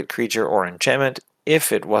target creature or enchantment.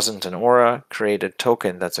 If it wasn't an aura, create a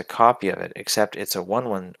token that's a copy of it, except it's a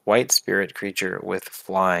 1/1 white spirit creature with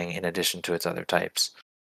flying in addition to its other types.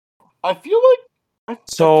 I feel like that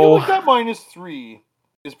 -3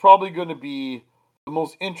 is probably going to be the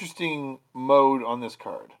most interesting mode on this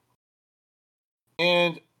card.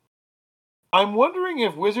 And I'm wondering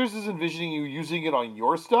if Wizards is envisioning you using it on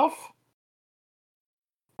your stuff,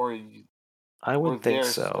 or I would think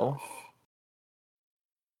so. Stuff.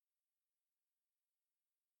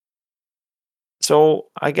 So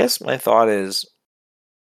I guess my thought is,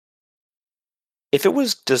 if it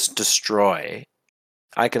was just destroy,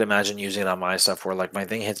 I could imagine using it on my stuff where like my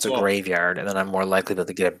thing hits the graveyard and then I'm more likely to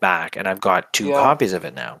get it back, and I've got 2 copies of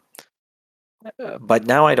it now. But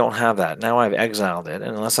now I don't have that. Now I've exiled it,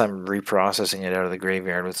 and unless I'm reprocessing it out of the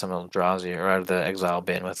graveyard with some Eldrazi, or out of the exile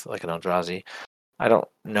bin with like an Eldrazi, I don't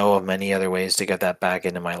know of many other ways to get that back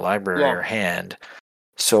into my library or hand.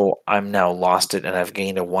 So I'm now lost it, and I've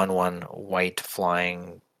gained a 1/1 white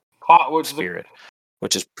flying spirit,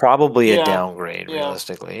 which is probably a downgrade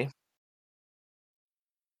realistically.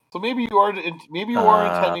 So maybe you are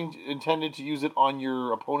intended to use it on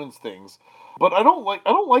your opponent's things, but I don't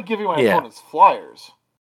like giving my opponents flyers.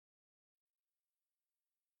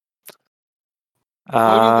 It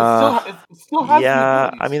still has the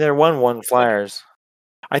abilities. I mean they're 1/1 flyers.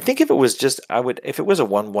 I think if it was if it was a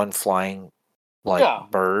 1/1 flying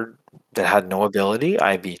bird that had no ability,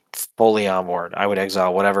 I'd be fully on board. I would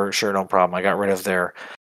exile whatever, sure, no problem. I got rid of their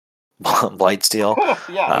Blightsteel.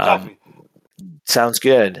 Exactly. Sounds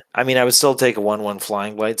good. I mean, I would still take a 1/1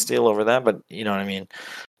 flying Blightsteel over that, but you know what I mean.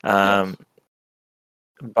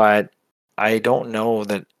 But I don't know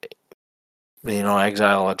that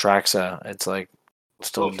exile Atraxa. It's like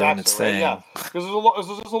still doing its thing. Yeah, because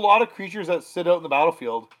there's a lot of creatures that sit out in the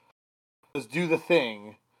battlefield, just do the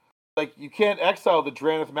thing. Like you can't exile the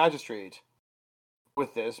Drannith Magistrate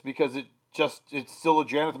with this because it's still a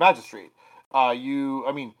Drannith Magistrate.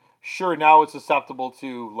 Sure, now it's susceptible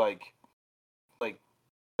to like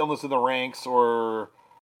illness in the ranks or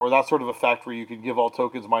that sort of effect where you can give all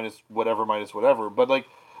tokens minus whatever. But I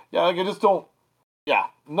just don't. Yeah,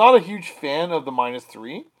 not a huge fan of the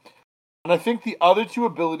 -3. And I think the other 2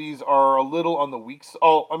 abilities are a little on the weak side.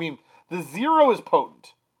 Oh, I mean, the 0 is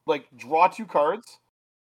potent. Like, draw 2 cards.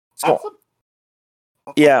 That's a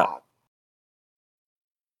lot.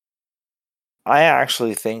 I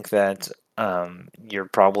actually think that you're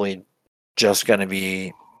probably just going to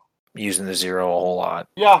be using the 0 a whole lot.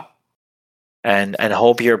 Yeah. And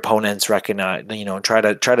hope your opponents recognize, try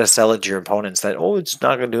to sell it to your opponents that, it's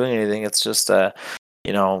not going to do anything. It's just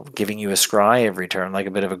giving you a scry every turn, like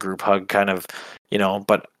a bit of a group hug kind of,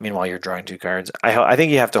 but meanwhile you're drawing 2 cards. I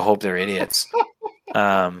think you have to hope they're idiots.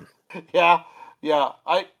 Yeah.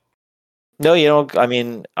 No, I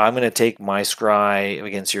mean, I'm going to take my scry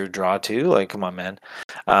against your draw too. Like, come on, man.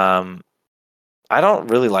 I don't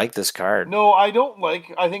really like this card. No, I don't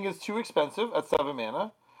like. I think it's too expensive at 7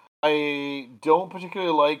 mana. I don't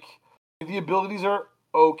particularly like. The abilities are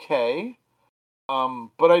okay,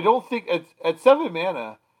 but I don't think at 7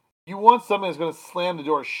 mana, you want something that's going to slam the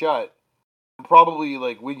door shut and probably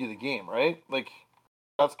like win you the game, right? Like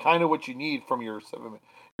that's kind of what you need from your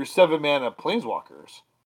 7 mana planeswalkers.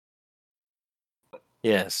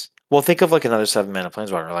 Yes. Well, think of like another 7 mana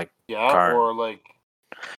planeswalker, like Yeah, Karn. or like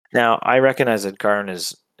Now, I recognize that Karn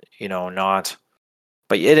is, not,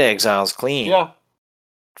 but it exiles clean yeah,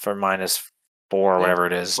 for -4 or yeah. whatever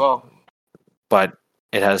it is. Well, But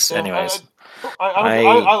it has, yeah, anyways.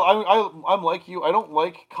 I I'm like you. I don't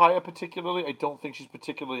like Kaya particularly. I don't think she's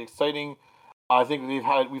particularly exciting. I think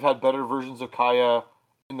we've had better versions of Kaya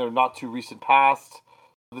in their not too recent past.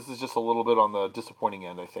 This is just a little bit on the disappointing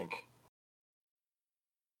end, I think.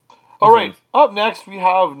 All right, up next we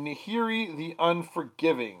have Nahiri the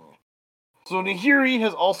Unforgiving. So Nahiri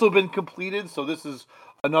has also been completed. So this is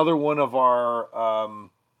another one of our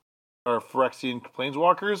Phyrexian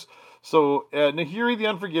Planeswalkers. So Nahiri the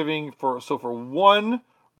Unforgiving for 1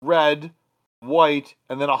 red, white,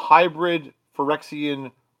 and then a hybrid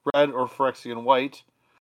Phyrexian red or Phyrexian white.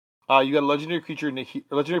 You got a legendary creature,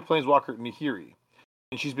 legendary Planeswalker Nahiri,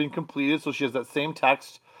 and she's been completed. So she has that same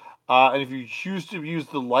text. And if you choose to use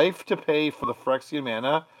the life to pay for the Phyrexian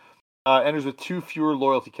mana, enters with 2 fewer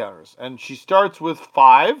loyalty counters, and she starts with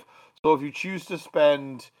 5. So if you choose to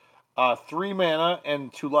spend 3 mana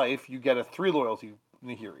and 2 life, you get a 3 loyalty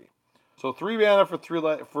Nahiri. So 3 mana for 3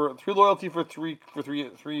 loyalty for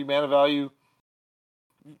 3 mana value.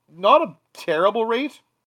 Not a terrible rate.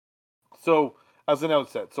 So as an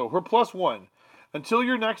outset, so her +1 until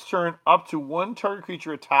your next turn, up to 1 target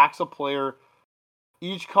creature attacks a player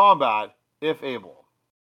each combat if able.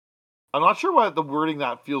 I'm not sure why the wording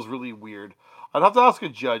that feels really weird. I'd have to ask a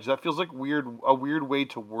judge. That feels like a weird way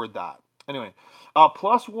to word that. Anyway,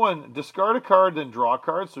 +1, discard a card, then draw a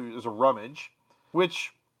card. So there's a rummage,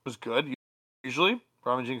 which was good. Usually,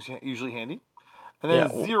 rummaging is usually handy. And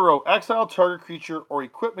then 0, exile target creature or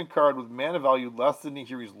equipment card with mana value less than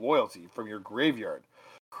Nahiri's loyalty from your graveyard.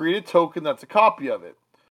 Create a token that's a copy of it.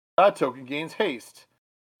 That token gains haste.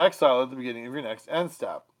 Exile at the beginning of your next end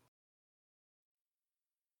step.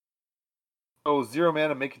 Oh, 0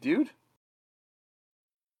 mana, make a dude?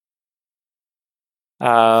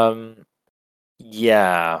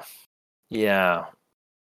 Yeah. Yeah.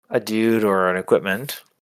 A dude or an equipment.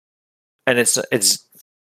 And it's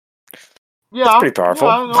pretty powerful.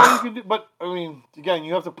 Yeah, no, you can do, but I mean, again,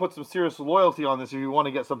 you have to put some serious loyalty on this if you want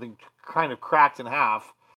to get something kind of cracked in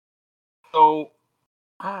half. So,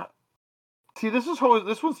 see, this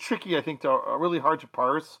one's tricky. I think really hard to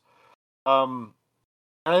parse. And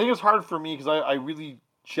I think it's hard for me because I really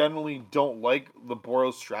generally don't like the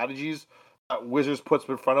Boros strategies that Wizards puts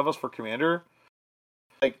in front of us for Commander.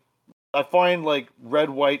 Like, I find like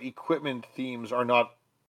red white equipment themes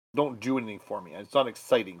don't do anything for me. It's not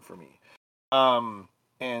exciting for me.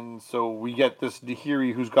 And so we get this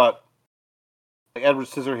Nahiri who's got like Edward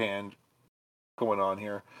Scissorhand going on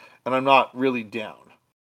here, and I'm not really down.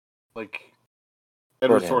 Like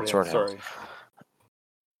Edward Swordhand, sorry.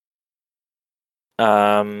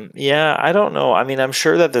 Yeah, I don't know. I mean, I'm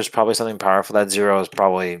sure that there's probably something powerful. That 0 is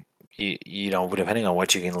probably, depending on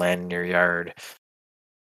what you can land in your yard,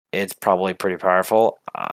 it's probably pretty powerful.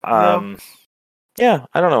 Yeah,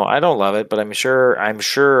 I don't know. I don't love it, but I'm sure I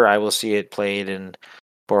will see it played in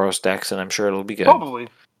Boros decks, and I'm sure it'll be good. Probably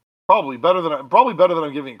better than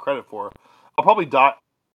I'm giving it credit for. I'll probably die.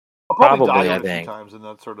 I'll probably die on it a few times, and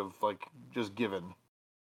that's sort of like just given.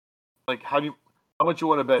 Like how much you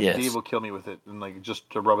want to bet Dave will kill me with it, and like just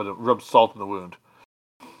to rub salt in the wound.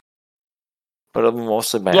 But it'll be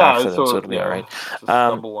mostly by accident, so it'll be all right. Just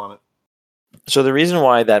stumble on it. So the reason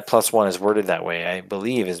why that +1 is worded that way, I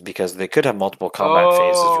believe, is because they could have multiple combat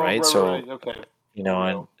phases, right? Right. Okay.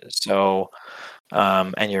 And so,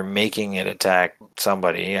 and you're making it attack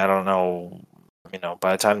somebody. I don't know.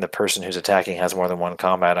 By the time the person who's attacking has more than 1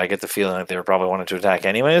 combat, I get the feeling that they were probably wanting to attack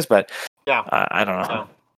anyways. But yeah, I don't know. Yeah.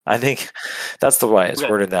 I think that's the way it's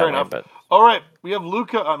worded that way. But all right, we have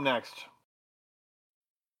Luca up next.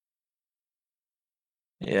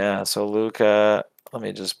 Yeah. So Luca, let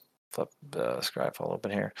me just flip the Scryfall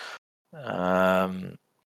open here. My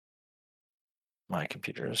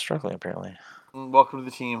computer is struggling, apparently. Welcome to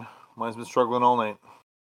the team. Mine's been struggling all night.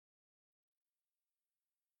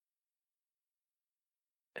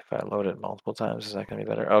 If I load it multiple times, is that going to be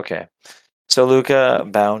better? Okay. So Luca,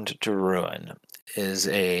 Bound to Ruin, is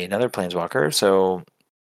another Planeswalker. So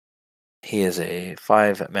he is a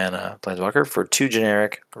 5-mana Planeswalker for 2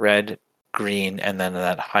 generic, red, green, and then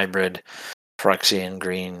that hybrid Phyrexian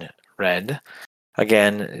green, red.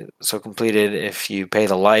 Again, so completed if you pay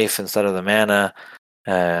the life instead of the mana,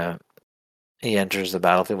 he enters the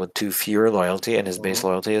battlefield with 2 fewer loyalty, and his base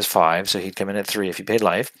loyalty is 5, so he'd come in at 3 if he paid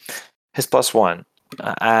life. His +1,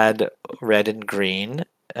 add red and green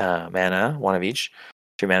mana, 1 of each,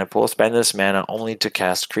 to your mana pool. Spend this mana only to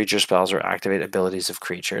cast creature spells or activate abilities of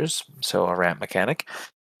creatures, so a ramp mechanic.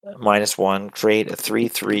 -1, create a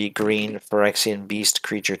 3/3 green Phyrexian Beast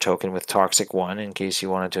creature token with Toxic 1 in case you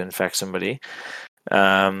wanted to infect somebody.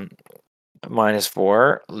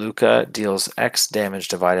 -4, Luca deals X damage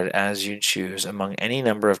divided as you choose among any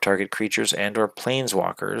number of target creatures and or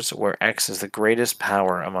planeswalkers, where X is the greatest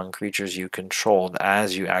power among creatures you controlled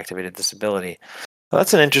as you activated this ability. Well,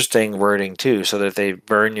 that's an interesting wording too, so that if they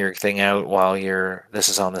burn your thing out while this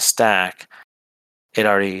is on the stack, it's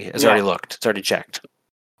already looked. It's already checked.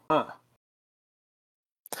 Huh.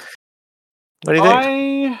 What do you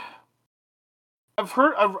think?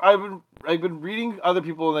 I've been reading other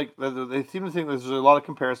people, like they seem to think there's a lot of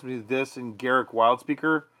comparisons between this and Garruk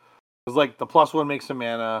Wildspeaker. It's like the +1 makes a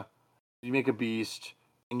mana, you make a beast,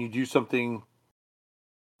 and you do something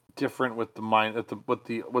different with the mind, with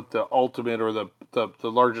the ultimate or the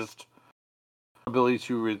largest ability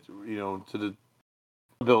to the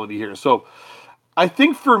ability here. So I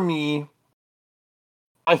think for me,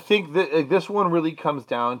 I think that this one really comes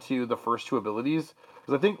down to the first 2 abilities.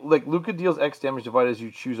 Because I think like Luca deals X damage divided as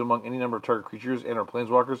you choose among any number of target creatures and or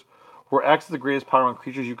planeswalkers, where X is the greatest power on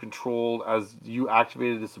creatures you controlled as you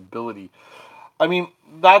activated this ability. I mean,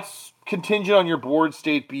 that's contingent on your board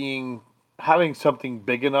state having something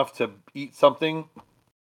big enough to eat something.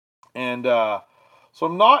 And so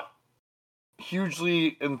I'm not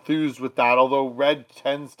hugely enthused with that, although red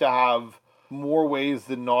tends to have more ways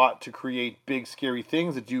than not to create big scary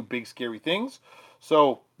things that do big scary things.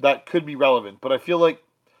 So that could be relevant. But I feel like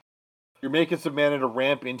you're making some mana to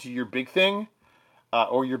ramp into your big thing,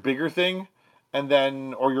 or your bigger thing, and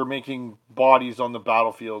then or you're making bodies on the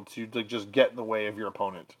battlefield to like just get in the way of your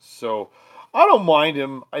opponent. So I don't mind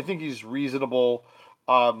him. I think he's reasonable.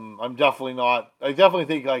 I definitely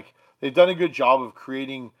think like they've done a good job of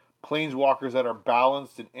creating planeswalkers that are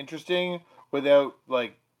balanced and interesting without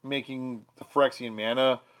like making the Phyrexian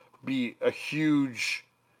mana be a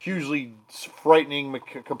hugely frightening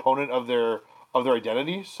component of their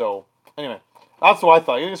identity. So anyway, that's what I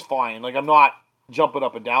thought. It was fine. Like I'm not jumping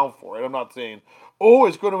up and down for it. I'm not saying, oh,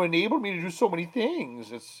 it's going to enable me to do so many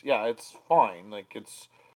things. It's fine. Like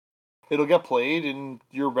it'll get played in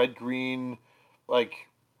your red green, like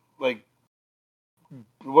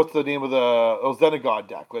what's the name of the Xenagod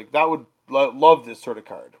deck? Like that would love this sort of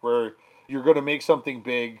card where you're going to make something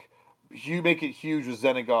big, you make it huge with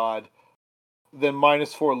Xenagod, then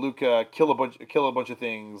 -4 Luca, kill a bunch of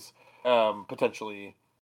things, potentially.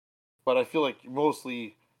 But I feel like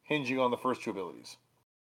mostly hinging on the first 2 abilities.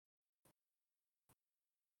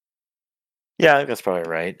 Yeah, I think that's probably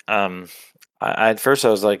right. At first I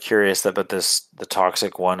was like curious about the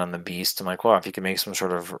Toxic 1 on the beast. I'm like, well, if you can make some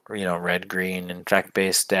sort of red green infect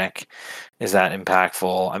based deck, is that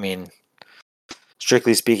impactful? I mean,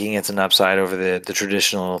 strictly speaking, it's an upside over the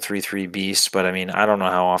traditional 3/3 beast, but I mean, I don't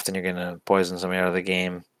know how often you're gonna poison somebody out of the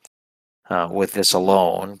game with this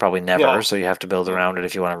alone. Probably never. Yeah. So you have to build around it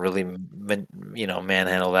if you want to really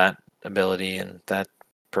manhandle that ability and that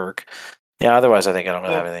perk. Yeah. Otherwise, I think I don't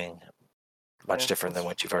really have anything much different than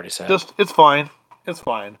what you've already said. It's fine. It's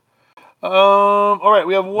fine. All right,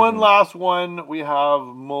 we have one last one. We have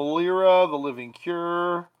Melira, the Living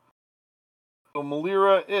Cure. So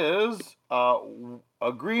Melira is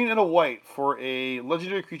a green and a white for a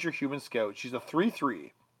legendary creature human scout. She's a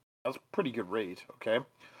 3/3. That's a pretty good rate, okay?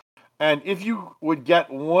 And if you would get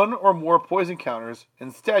 1 or more poison counters,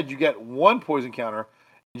 instead you get 1 poison counter,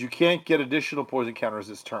 and you can't get additional poison counters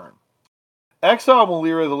this turn. Exile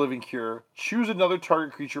Melira, the Living Cure. Choose another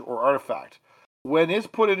target creature or artifact. When it's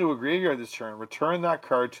put into a graveyard this turn, return that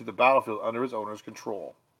card to the battlefield under its owner's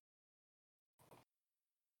control.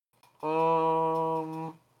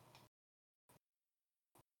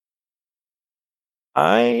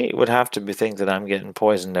 I would have to think that I'm getting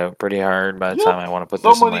poisoned out pretty hard by the time I want to put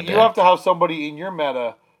this in my deck. You have to have somebody in your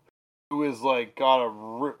meta who is like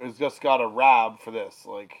has just got a rab for this,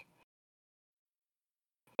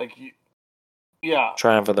 yeah.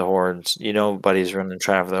 Triumph of the Hordes. Buddy's running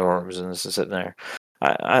Triumph of the Hordes, and this is sitting there.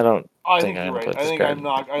 I don't think I'm you're right. I think I'm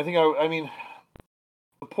not. I mean,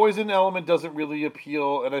 the poison element doesn't really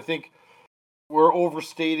appeal, and I think we're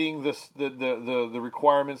overstating the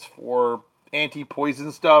requirements for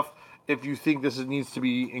anti-poison stuff if you think needs to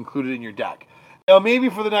be included in your deck. Now, maybe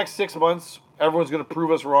for the next 6 months, everyone's going to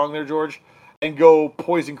prove us wrong there, George, and go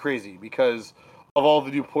poison crazy because of all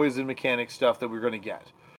the new poison mechanic stuff that we're going to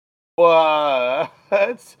get. But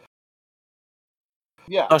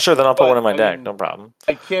yeah. Oh, sure. Then I'll put one in my deck. No problem.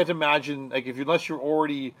 I can't imagine, like, unless you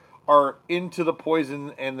already are into the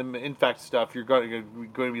poison and the infect stuff, you're going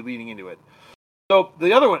to be leaning into it. So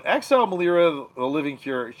the other one, Exile Melira, the Living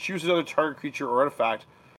Cure, choose another target creature or artifact.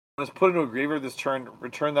 When it's put into a graveyard this turn,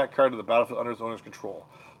 return that card to the battlefield under its owner's control.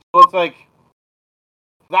 So it's like,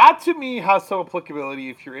 that to me has some applicability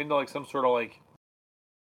if you're into like some sort of like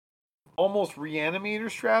almost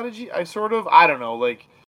reanimator strategy. I don't know, like,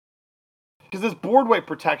 because this board wipe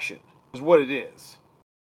protection is what it is.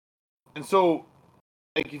 And so,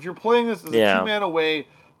 like, if you're playing this as a 2-mana way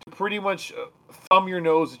to pretty much thumb your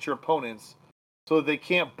nose at your opponents so that they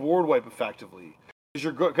can't board wipe effectively,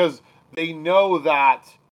 because they know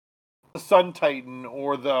that the Sun Titan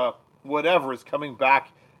or the whatever is coming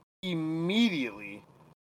back immediately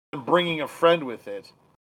and bringing a friend with it,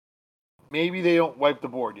 maybe they don't wipe the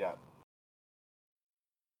board yet.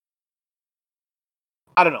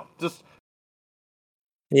 I don't know.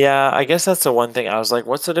 Yeah, I guess that's the one thing. I was like,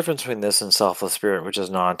 what's the difference between this and Selfless Spirit, which is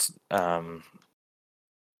not,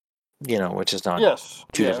 which is not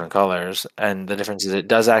two different colors. And the difference is it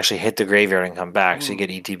does actually hit the graveyard and come back, so you get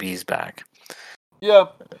ETBs back. Yeah.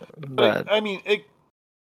 But I mean,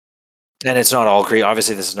 and it's not all creatures.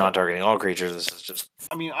 Obviously, this is not targeting all creatures. This is just.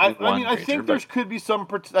 I think there could be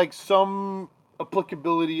some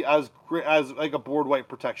applicability as like a board wipe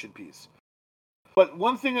protection piece. But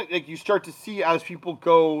one thing that like you start to see as people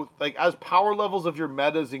go, like as power levels of your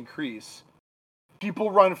metas increase,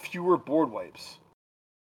 people run fewer board wipes,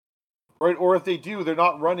 right? Or if they do, they're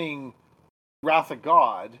not running Wrath of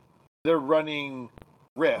God; they're running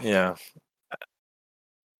Rift. Yeah.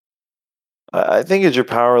 I think as your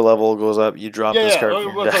power level goes up, you drop this card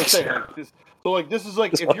from your deck. This is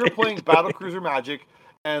like if you're playing Battlecruiser Magic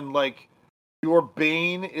and like your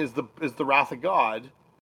Bane is the Wrath of God,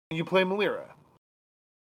 and you play Melira.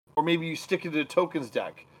 Or maybe you stick it in a tokens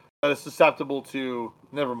deck that is susceptible to.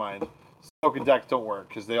 Never mind. Token decks don't work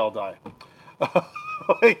because they all die.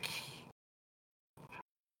 Like.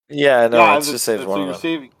 Yeah, no, it's just saves one of them.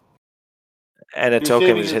 Saving, and a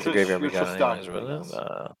token just hit the graveyard anyways, wouldn't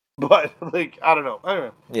it? But like, I don't know.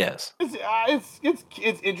 Anyway, yes,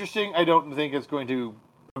 it's interesting. I don't think it's going to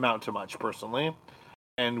amount to much personally,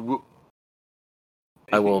 and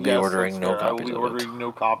I will be ordering no copies. I will be ordering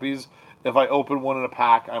no copies. If I open one in a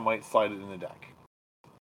pack, I might slide it in the deck.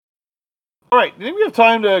 All right, do you think we have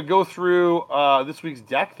time to go through this week's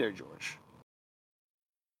deck there, George?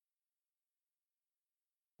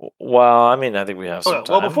 Well, I mean, I think we have some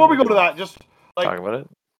time. Well, before we go to that, just like talk about it.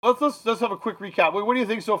 Let's have a quick recap. What do you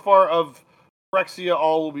think so far of Phyrexia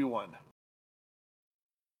All Will Be One?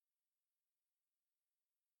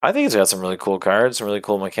 I think it's got some really cool cards, some really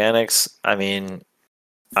cool mechanics. I mean,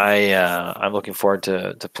 I'm looking forward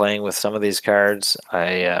to playing with some of these cards.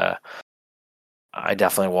 I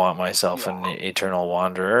definitely want myself an Eternal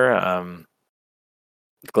Wanderer.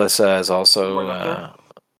 Glissa is also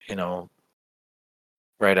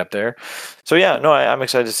right up there. So yeah, no, I'm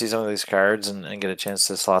excited to see some of these cards and get a chance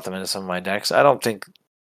to slot them into some of my decks. I don't think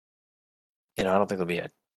there'll be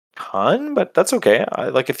a ton, but that's okay. I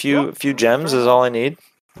like a few gems is all I need.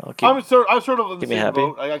 I'm sort of in the same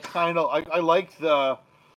boat. I like the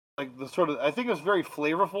sort of, I think it's very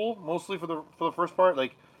flavorful, mostly for the first part.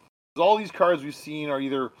 Like, all these cards we've seen are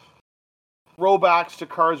either throwbacks to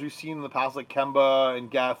cards we've seen in the past, like Kemba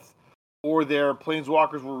and Geth, or they're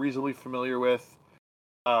planeswalkers we're reasonably familiar with,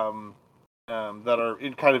 that are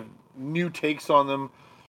in kind of new takes on them.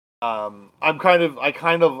 I'm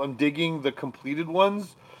digging the completed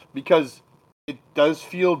ones because it does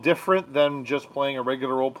feel different than just playing a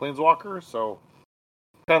regular old planeswalker. So,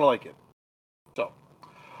 kind of like it. So.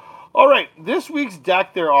 All right, this week's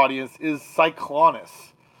deck, there, audience, is Cyclonus.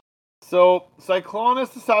 So,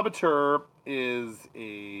 Cyclonus the Saboteur is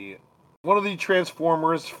one of the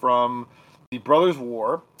Transformers from the Brothers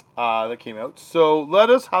War that came out. So, let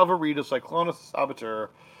us have a read of Cyclonus the Saboteur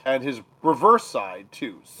and his reverse side,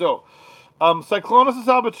 too. So, Cyclonus the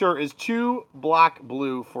Saboteur is 2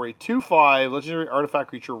 black-blue for a 2/5 legendary artifact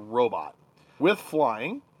creature robot. With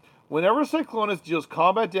flying, whenever Cyclonus deals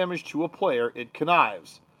combat damage to a player, it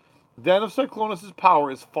connives. Then if Cyclonus' power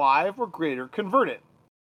is 5 or greater, convert it.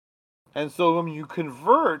 And so when you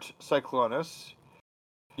convert Cyclonus,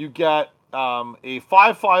 you get a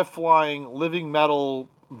 5/5 flying living metal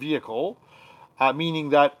vehicle, meaning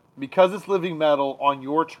that because it's living metal on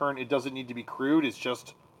your turn, it doesn't need to be crewed. It's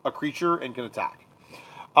just a creature and can attack.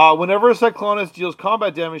 Whenever a Cyclonus deals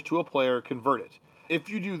combat damage to a player, convert it. If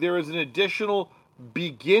you do, there is an additional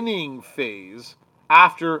beginning phase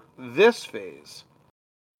after this phase.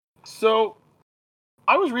 So,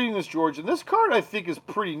 I was reading this, George, and this card I think is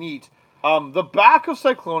pretty neat. The back of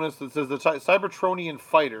Cyclonus that says the Cybertronian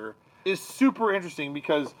Fighter is super interesting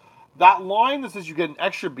because that line that says you get an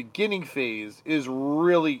extra beginning phase is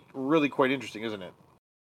really, really quite interesting, isn't it?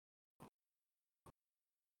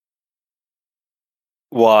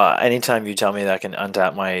 Well, anytime you tell me that I can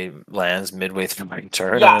untap my lands midway through my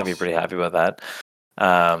turn, I'm going to be pretty happy about that.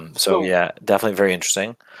 So yeah, definitely very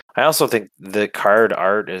interesting. I also think the card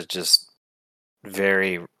art is just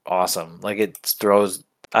very awesome. Like it throws.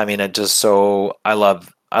 I mean, it just so. I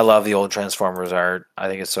love the old Transformers art. I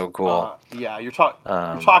think it's so cool. Yeah, you're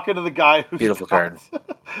talking to the guy who's beautiful card,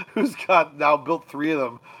 who's got now built 3 of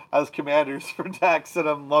them as commanders for decks, and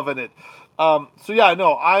I'm loving it. So yeah,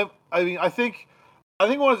 no, I think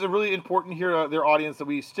what is really important here, their audience, that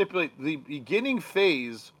we stipulate the beginning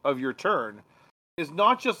phase of your turn is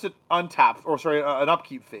not just an an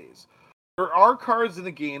upkeep phase. There are cards in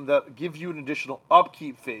the game that give you an additional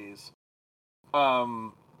upkeep phase.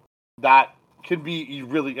 That can be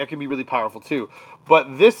really powerful too.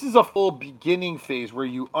 But this is a full beginning phase where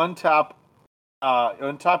you untap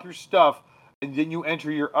your stuff and then you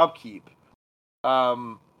enter your upkeep.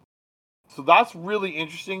 So that's really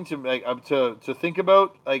interesting to think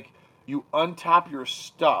about. Like, you untap your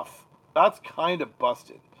stuff. That's kind of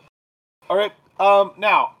busted. All right.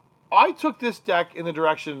 Now I took this deck in the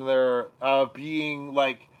direction there of being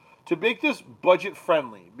like to make this budget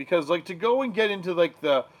friendly, because like to go and get into like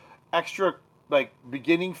the extra like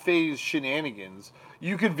beginning phase shenanigans,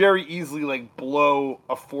 you could very easily like blow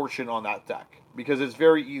a fortune on that deck because it's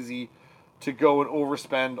very easy to go and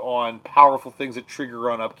overspend on powerful things that trigger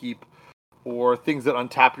on upkeep or things that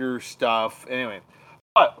untap your stuff. Anyway,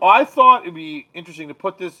 but I thought it'd be interesting to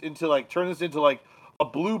turn this into like a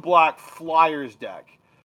blue-black flyers deck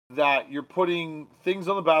that you're putting things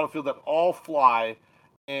on the battlefield that all fly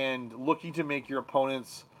and looking to make your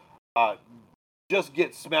opponents just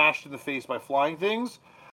get smashed in the face by flying things.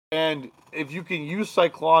 And if you can use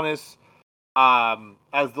Cyclonus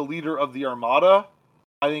as the leader of the Armada,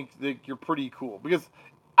 I think that you're pretty cool. Because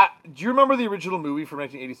do you remember the original movie from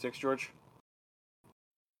 1986, George?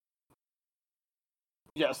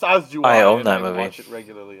 Yes, as do I. I own that movie. I watch it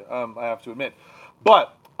regularly. I have to admit,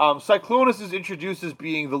 but Cyclonus is introduced as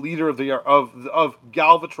being the leader of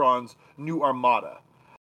Galvatron's new Armada,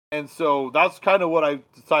 and so that's kind of what I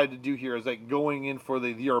decided to do here, is like going in for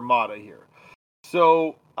the Armada here.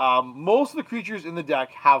 So most of the creatures in the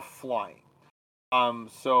deck have flying.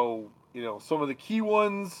 So some of the key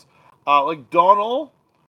ones, like Donal,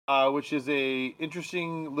 which is a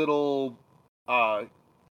interesting little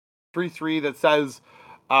 3/3 that says,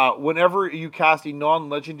 whenever you cast a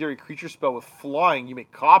non-legendary creature spell with flying, you may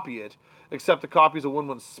copy it, except the copy is a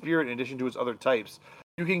 1/1 spirit in addition to its other types.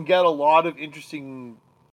 You can get a lot of interesting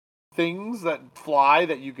things that fly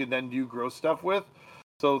that you can then do gross stuff with.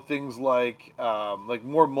 So things like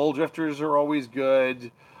more Muldrifters are always good.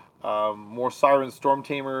 More Siren Storm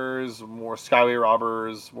Tamers, more Skyway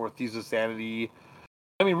Robbers, more Thieves of Sanity.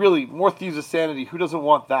 I mean, really, more Thieves of Sanity. Who doesn't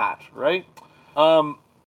want that, right?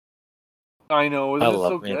 I know, isn't it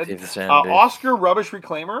so good? Oscar Rubbish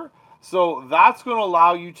Reclaimer. So that's going to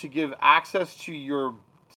allow you to give access to your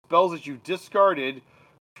spells that you've discarded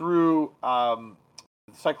through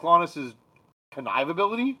Cyclonus' Connive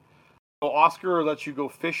ability. So Oscar lets you go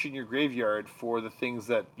fish in your graveyard for the things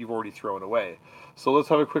that you've already thrown away. So let's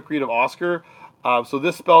have a quick read of Oscar. So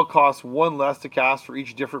this spell costs 1 less to cast for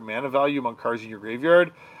each different mana value among cards in your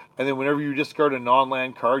graveyard. And then whenever you discard a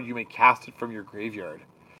non-land card, you may cast it from your graveyard.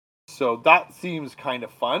 So that seems kind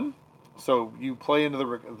of fun. So you play into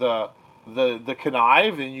the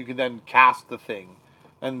Connive, and you can then cast the thing.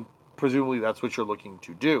 And presumably that's what you're looking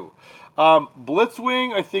to do.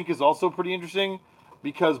 Blitzwing, I think, is also pretty interesting,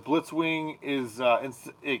 because Blitzwing is,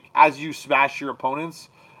 as you smash your opponents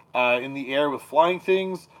in the air with flying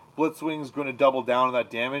things, Blitzwing is going to double down on that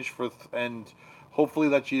damage and hopefully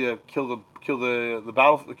let you kill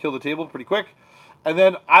the table pretty quick. And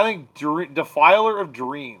then I think Defiler of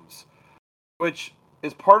Dreams, which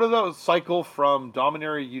is part of the cycle from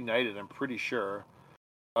Dominaria United, I'm pretty sure.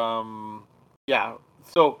 Yeah.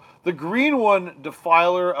 So the green one,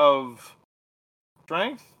 Defiler of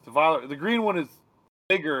Strength. The green one is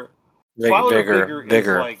bigger. Defiler bigger is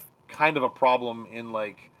like kind of a problem in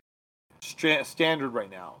like standard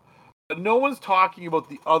right now. but no one's talking about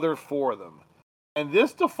the other 4 of them. And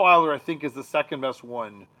this Defiler, I think, is the second best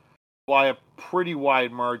one by a pretty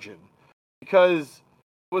wide margin. Because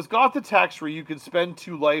it was got the text where you can spend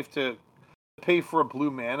 2 life to pay for a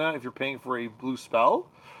blue mana if you're paying for a blue spell.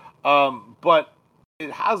 But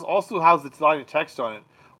it also has the line of text on it.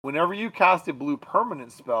 Whenever you cast a blue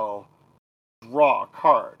permanent spell, draw a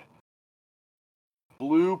card.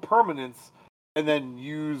 Blue permanents, and then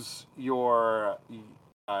use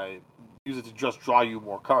it to just draw you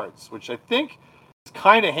more cards, which I think is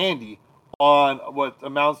kind of handy on what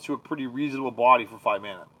amounts to a pretty reasonable body for 5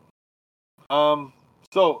 mana.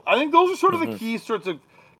 So I think those are sort of the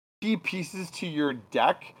key pieces to your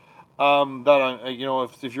deck that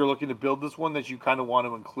if you're looking to build this one that you kind of want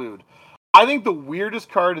to include. I think the weirdest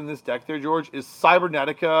card in this deck there, George, is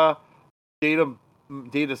Cybernetica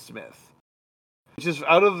Data Smith, which is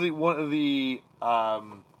out of one of the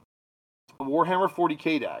Warhammer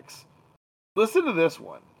 40k decks. Listen to this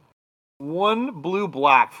one. 1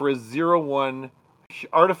 blue-black for a 0/1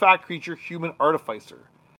 artifact creature human artificer.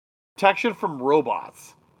 Protection from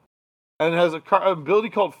robots. And it has an ability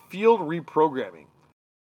called Field Reprogramming.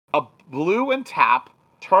 A blue and tap,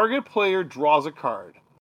 target player draws a card.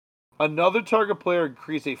 Another target player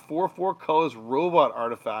creates a 4/4 colorless robot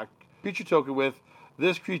artifact creature token with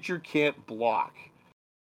this creature can't block.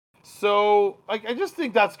 So I just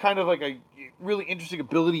think that's kind of like a really interesting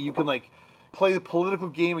ability. You can play the political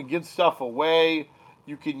game and give stuff away.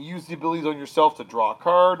 You can use the abilities on yourself to draw a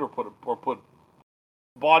card or put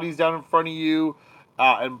bodies down in front of you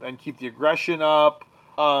and keep the aggression up,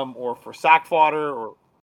 or for sack fodder. Or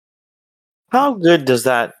how good does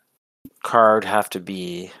that card have to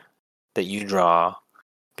be that you draw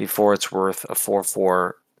before it's worth a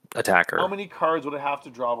 4/4 attacker? How many cards would it have to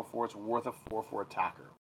draw before it's worth a 4/4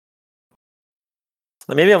 attacker?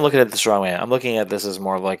 Maybe I'm looking at this wrong way. I'm looking at this as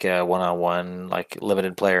more like a one-on-one,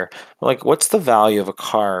 limited player. What's the value of a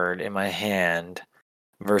card in my hand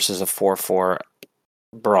versus a 4/4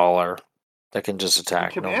 brawler that can just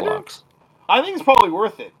attack, no blocks? I think it's probably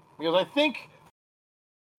worth it because I think.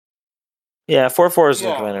 Yeah, 4/4s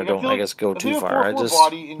in Commander don't, I guess, go too far. I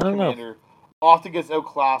body in Commander often gets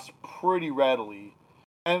outclassed pretty readily,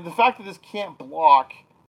 and the fact that this can't block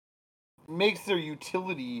makes their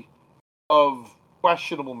utility of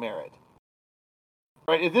questionable merit.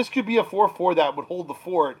 Right? If this could be a 4/4 that would hold the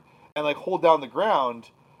fort and hold down the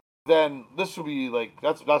ground, then this would be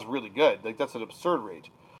that's really good. That's an absurd rate.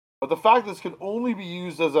 But the fact that this can only be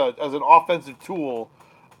used as an offensive tool,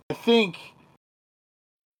 I think,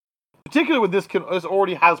 particularly when this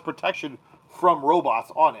already has protection from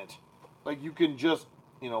robots on it. You can just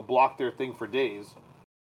block their thing for days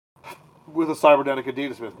with a Cybernetica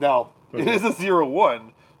Data Smith. Now it is a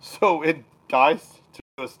 0/1, so it dies to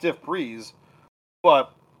a stiff breeze.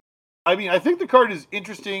 But I mean, I think the card is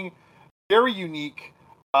interesting, very unique,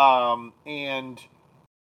 and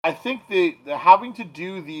I think the having to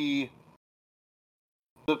do the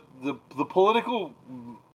political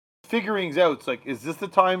figurings out. It's is this the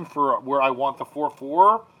time for where I want the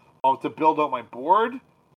 4/4 to build out my board,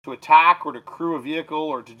 to attack, or to crew a vehicle,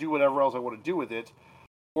 or to do whatever else I want to do with it?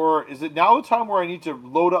 Or is it now the time where I need to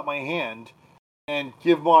load up my hand and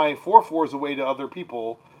give my 4/4s away to other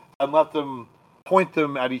people and let them point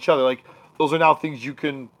them at each other? Those are now things you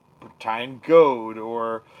can try and goad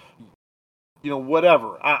or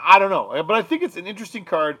whatever. I don't know. But I think it's an interesting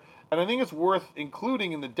card, and I think it's worth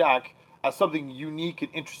including in the deck as something unique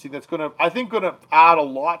and interesting that's going to add a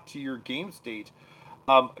lot to your game state.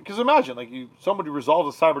 Because imagine, somebody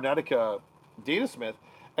resolves a Cybernetica Data Smith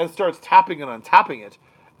and starts tapping and untapping it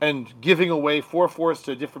and giving away 4/4s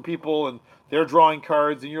to different people, and they're drawing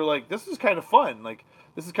cards, and you're like, this is kind of fun.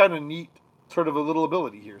 This is kind of neat, sort of a little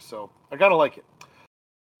ability here. So I kind of like it.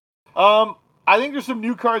 I think there's some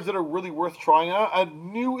new cards that are really worth trying out.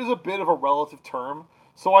 And new is a bit of a relative term.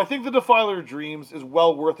 So I think the Defiler of Dreams is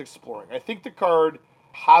well worth exploring. I think the card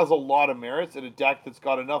has a lot of merits in a deck that's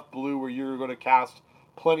got enough blue where you're going to cast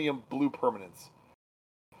plenty of blue permanents.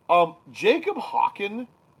 Jacob Hawken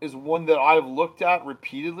is one that I've looked at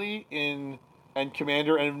repeatedly in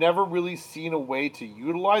Commander and have never really seen a way to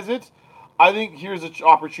utilize it. I think here's an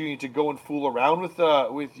opportunity to go and fool around with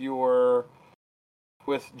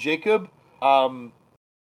Jacob,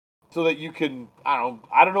 so that you can,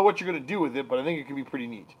 I don't know what you're going to do with it, but I think it can be pretty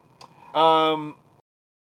neat.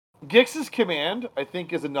 Gix's Command, I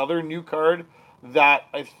think, is another new card that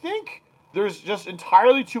I think there's just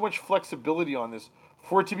entirely too much flexibility on this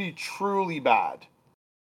for it to be truly bad.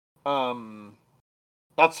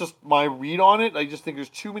 That's just my read on it. I just think there's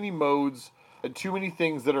too many modes and too many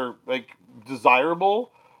things that are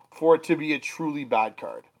desirable for it to be a truly bad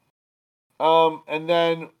card. And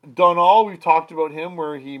then Donal, we've talked about him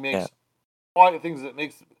where he makes a lot of things that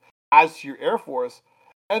adds to your Air Force.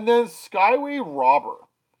 And then Skyway Robber.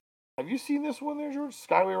 Have you seen this one there, George?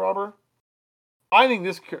 Skyway Robber? I think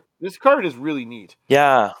this card is really neat.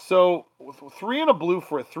 Yeah. So, 3 and a blue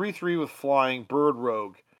for a 3/3 with flying Bird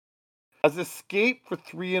Rogue. As escape for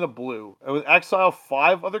 3 and a blue, and with exile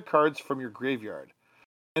 5 other cards from your graveyard.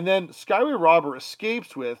 And then Skyway Robber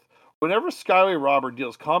escapes with whenever Skyway Robber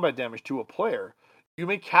deals combat damage to a player, you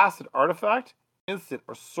may cast an artifact, instant,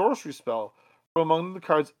 or sorcery spell from among the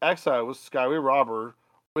cards exiled with Skyway Robber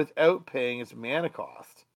without paying its mana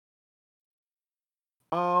cost.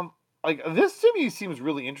 Like this to me seems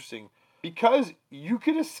really interesting because you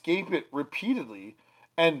could escape it repeatedly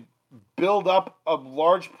and build up a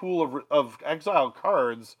large pool of exiled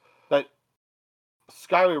cards that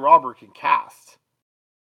Skyway Robber can cast.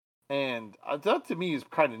 And that to me is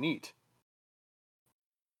kind of neat.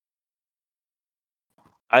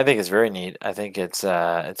 I think it's very neat. I think it's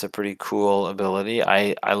a pretty cool ability.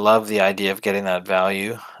 I love the idea of getting that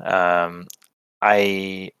value.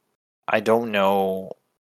 I don't know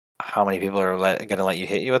how many people are going to let you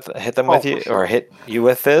hit them with you sure. or hit you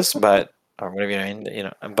with this, but or whatever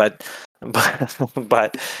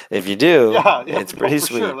but if you do, it's pretty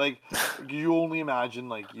sweet. Sure. Like you only imagine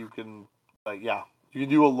like you can you can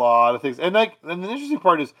do a lot of things. And the interesting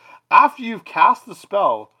part is after you've cast the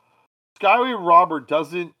spell, Skyway Robber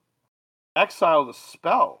doesn't exile the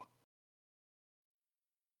spell.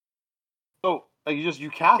 So like you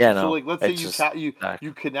cast it. So like let's say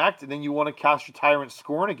you connect and then you want to cast your Tyrant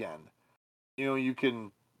Scorn again. You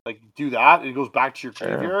can like do that and it goes back to your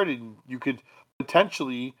graveyard and you could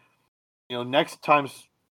potentially next time's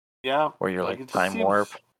or you're like Time Warp.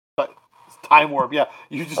 Time Warp, yeah.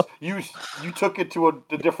 You just you took it to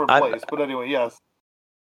a different place. But anyway, yes.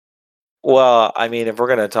 Well, I mean, if we're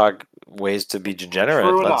gonna talk ways to be degenerate,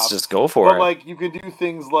 let's just go for it. But like, you can do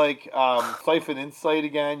things like Siphon Insight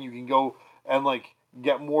again. You can go and like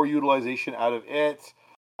get more utilization out of it.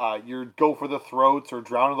 You go for the throats or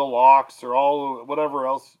drown in the locks or all whatever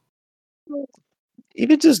else. You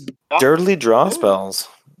could just dirtily draw spells.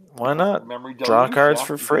 Why not? Draw cards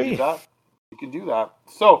for free. You can do that.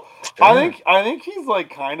 So sure. I think he's like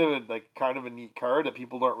kind of a neat card that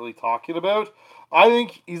people aren't really talking about. I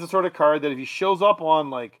think he's the sort of card that if he shows up on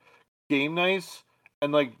like game nights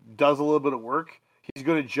and like does a little bit of work, he's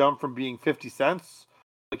going to jump from being 50 cents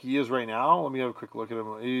like he is right now. Let me have a quick look at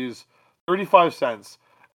him. He's 35 cents,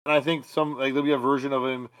 and I think there'll be a version of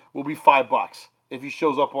him will be $5 if he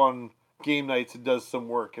shows up on game nights and does some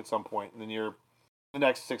work at some point in the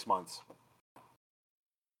next 6 months.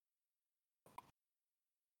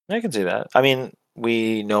 I can see that. I mean,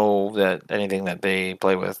 we know that anything that they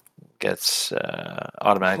play with gets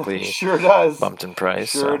automatically sure does bumped in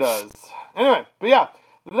price. Sure does. Anyway, but yeah,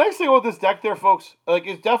 the next thing about this deck there, folks, like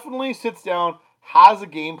it definitely sits down, has a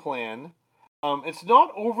game plan. It's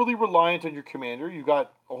not overly reliant on your commander. You've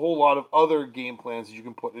got a whole lot of other game plans that you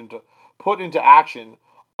can put into action,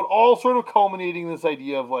 but all sort of culminating in this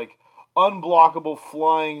idea of like unblockable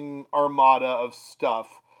flying armada of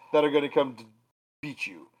stuff that are going to come to beat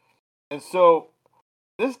you. And so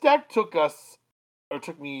this deck took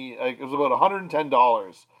me like it was about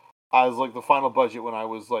 $110 as like the final budget when I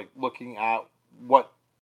was like looking at what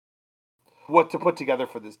to put together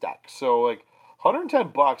for this deck. So like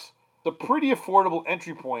 $110, it's a pretty affordable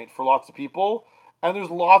entry point for lots of people, and there's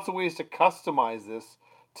lots of ways to customize this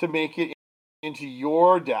to make it into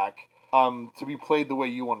your deck to be played the way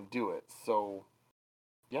you want to do it. So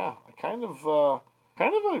yeah, kind of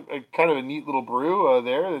a neat little brew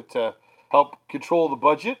there to help control the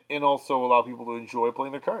budget and also allow people to enjoy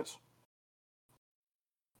playing their cards.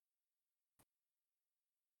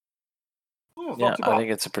 Yeah, I think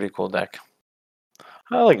it's a pretty cool deck.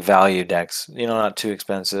 I like value decks. Not too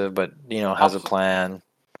expensive, but has a plan.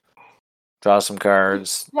 Draw some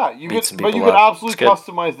cards. Yeah, you could absolutely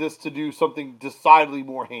customize this to do something decidedly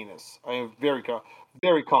more heinous. I am very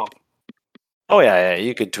confident. Oh yeah,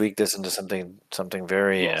 you could tweak this into something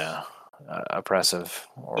very oppressive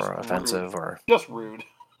or just offensive rude. Or just rude.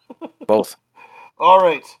 Both. All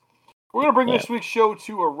right, we're gonna bring this week's show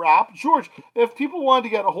to a wrap. George, if people wanted to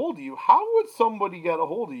get a hold of you, how would somebody get a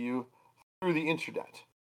hold of you through the internet?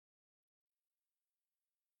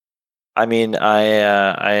 I mean, I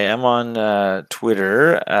am on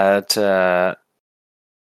Twitter at I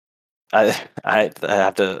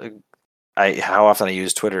have to. How often I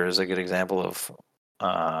use Twitter is a good example of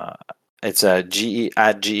it's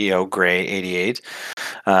GEO Gray 88.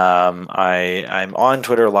 I'm on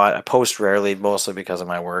Twitter a lot. I post rarely, mostly because of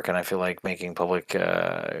my work, and I feel like making public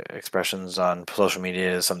expressions on social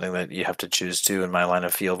media is something that you have to choose to in my line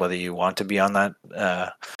of field, whether you want to be on that.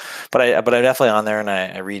 But I'm definitely on there, and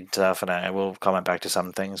I read stuff, and I will comment back to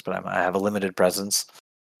some things, but I have a limited presence.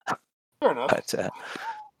 Fair enough. But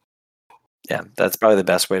yeah, that's probably the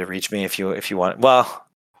best way to reach me if you want. Well,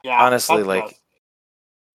 Yeah, honestly, that's like best.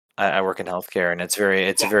 I work in healthcare, and it's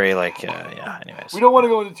very like anyways. We don't want to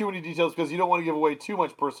go into too many details because you don't want to give away too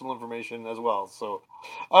much personal information as well. So,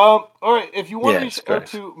 all right, if you want to Yes, reach out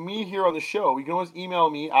correct. to me here on the show, you can always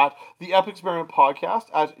email me at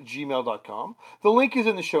theepexperimentpodcast@gmail.com. The link is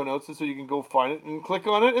in the show notes, and so you can go find it and click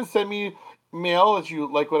on it and send me mail that you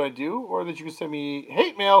like what I do, or that you can send me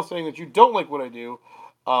hate mail saying that you don't like what I do.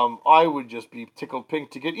 I would just be tickled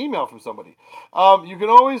pink to get email from somebody. You can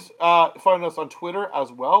always find us on Twitter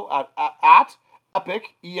as well at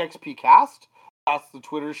EpicEXPcast. That's the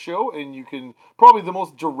Twitter show, and you can probably the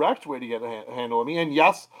most direct way to get a handle on me. And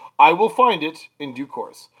yes, I will find it in due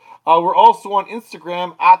course. We're also on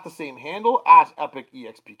Instagram at the same handle at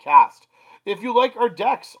EpicEXPcast. If you like our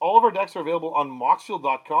decks, all of our decks are available on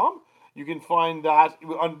Moxfield.com. You can find that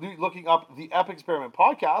on looking up the Epic Experiment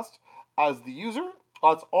Podcast as the user.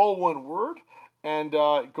 That's all one word. And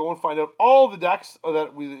go and find out all the decks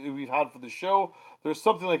that we've had for the show. There's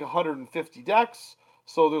something like 150 decks,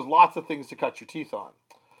 so there's lots of things to cut your teeth on.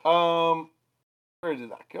 Where did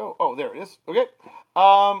that go? Oh, there it is. Okay.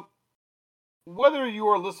 Whether you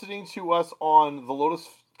are listening to us on the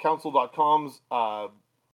LotusCouncil.com's app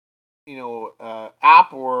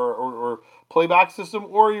or playback system,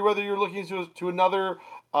 or whether you're looking to another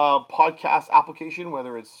podcast application,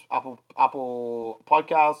 whether it's Apple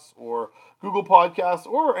Podcasts or Google Podcasts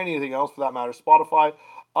or anything else for that matter, Spotify,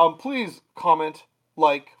 please comment,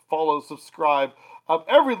 like, follow, subscribe.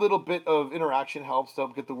 Every little bit of interaction helps to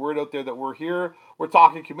get the word out there that we're here. We're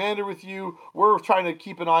talking Commander with you. We're trying to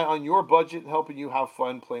keep an eye on your budget and helping you have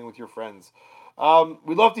fun playing with your friends.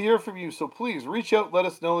 We'd love to hear from you, so please reach out, let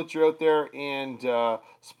us know that you're out there, and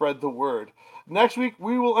spread the word. Next week,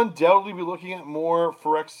 we will undoubtedly be looking at more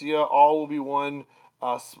Phyrexia All Will Be One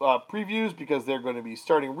previews, because they're going to be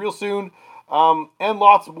starting real soon, and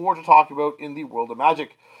lots more to talk about in the world of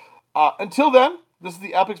Magic. Until then, this is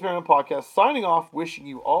the Epic Experiment Podcast signing off, wishing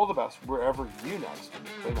you all the best wherever you next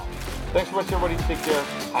play Magic. Thanks so much, everybody. Take care.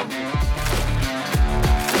 Have a good night.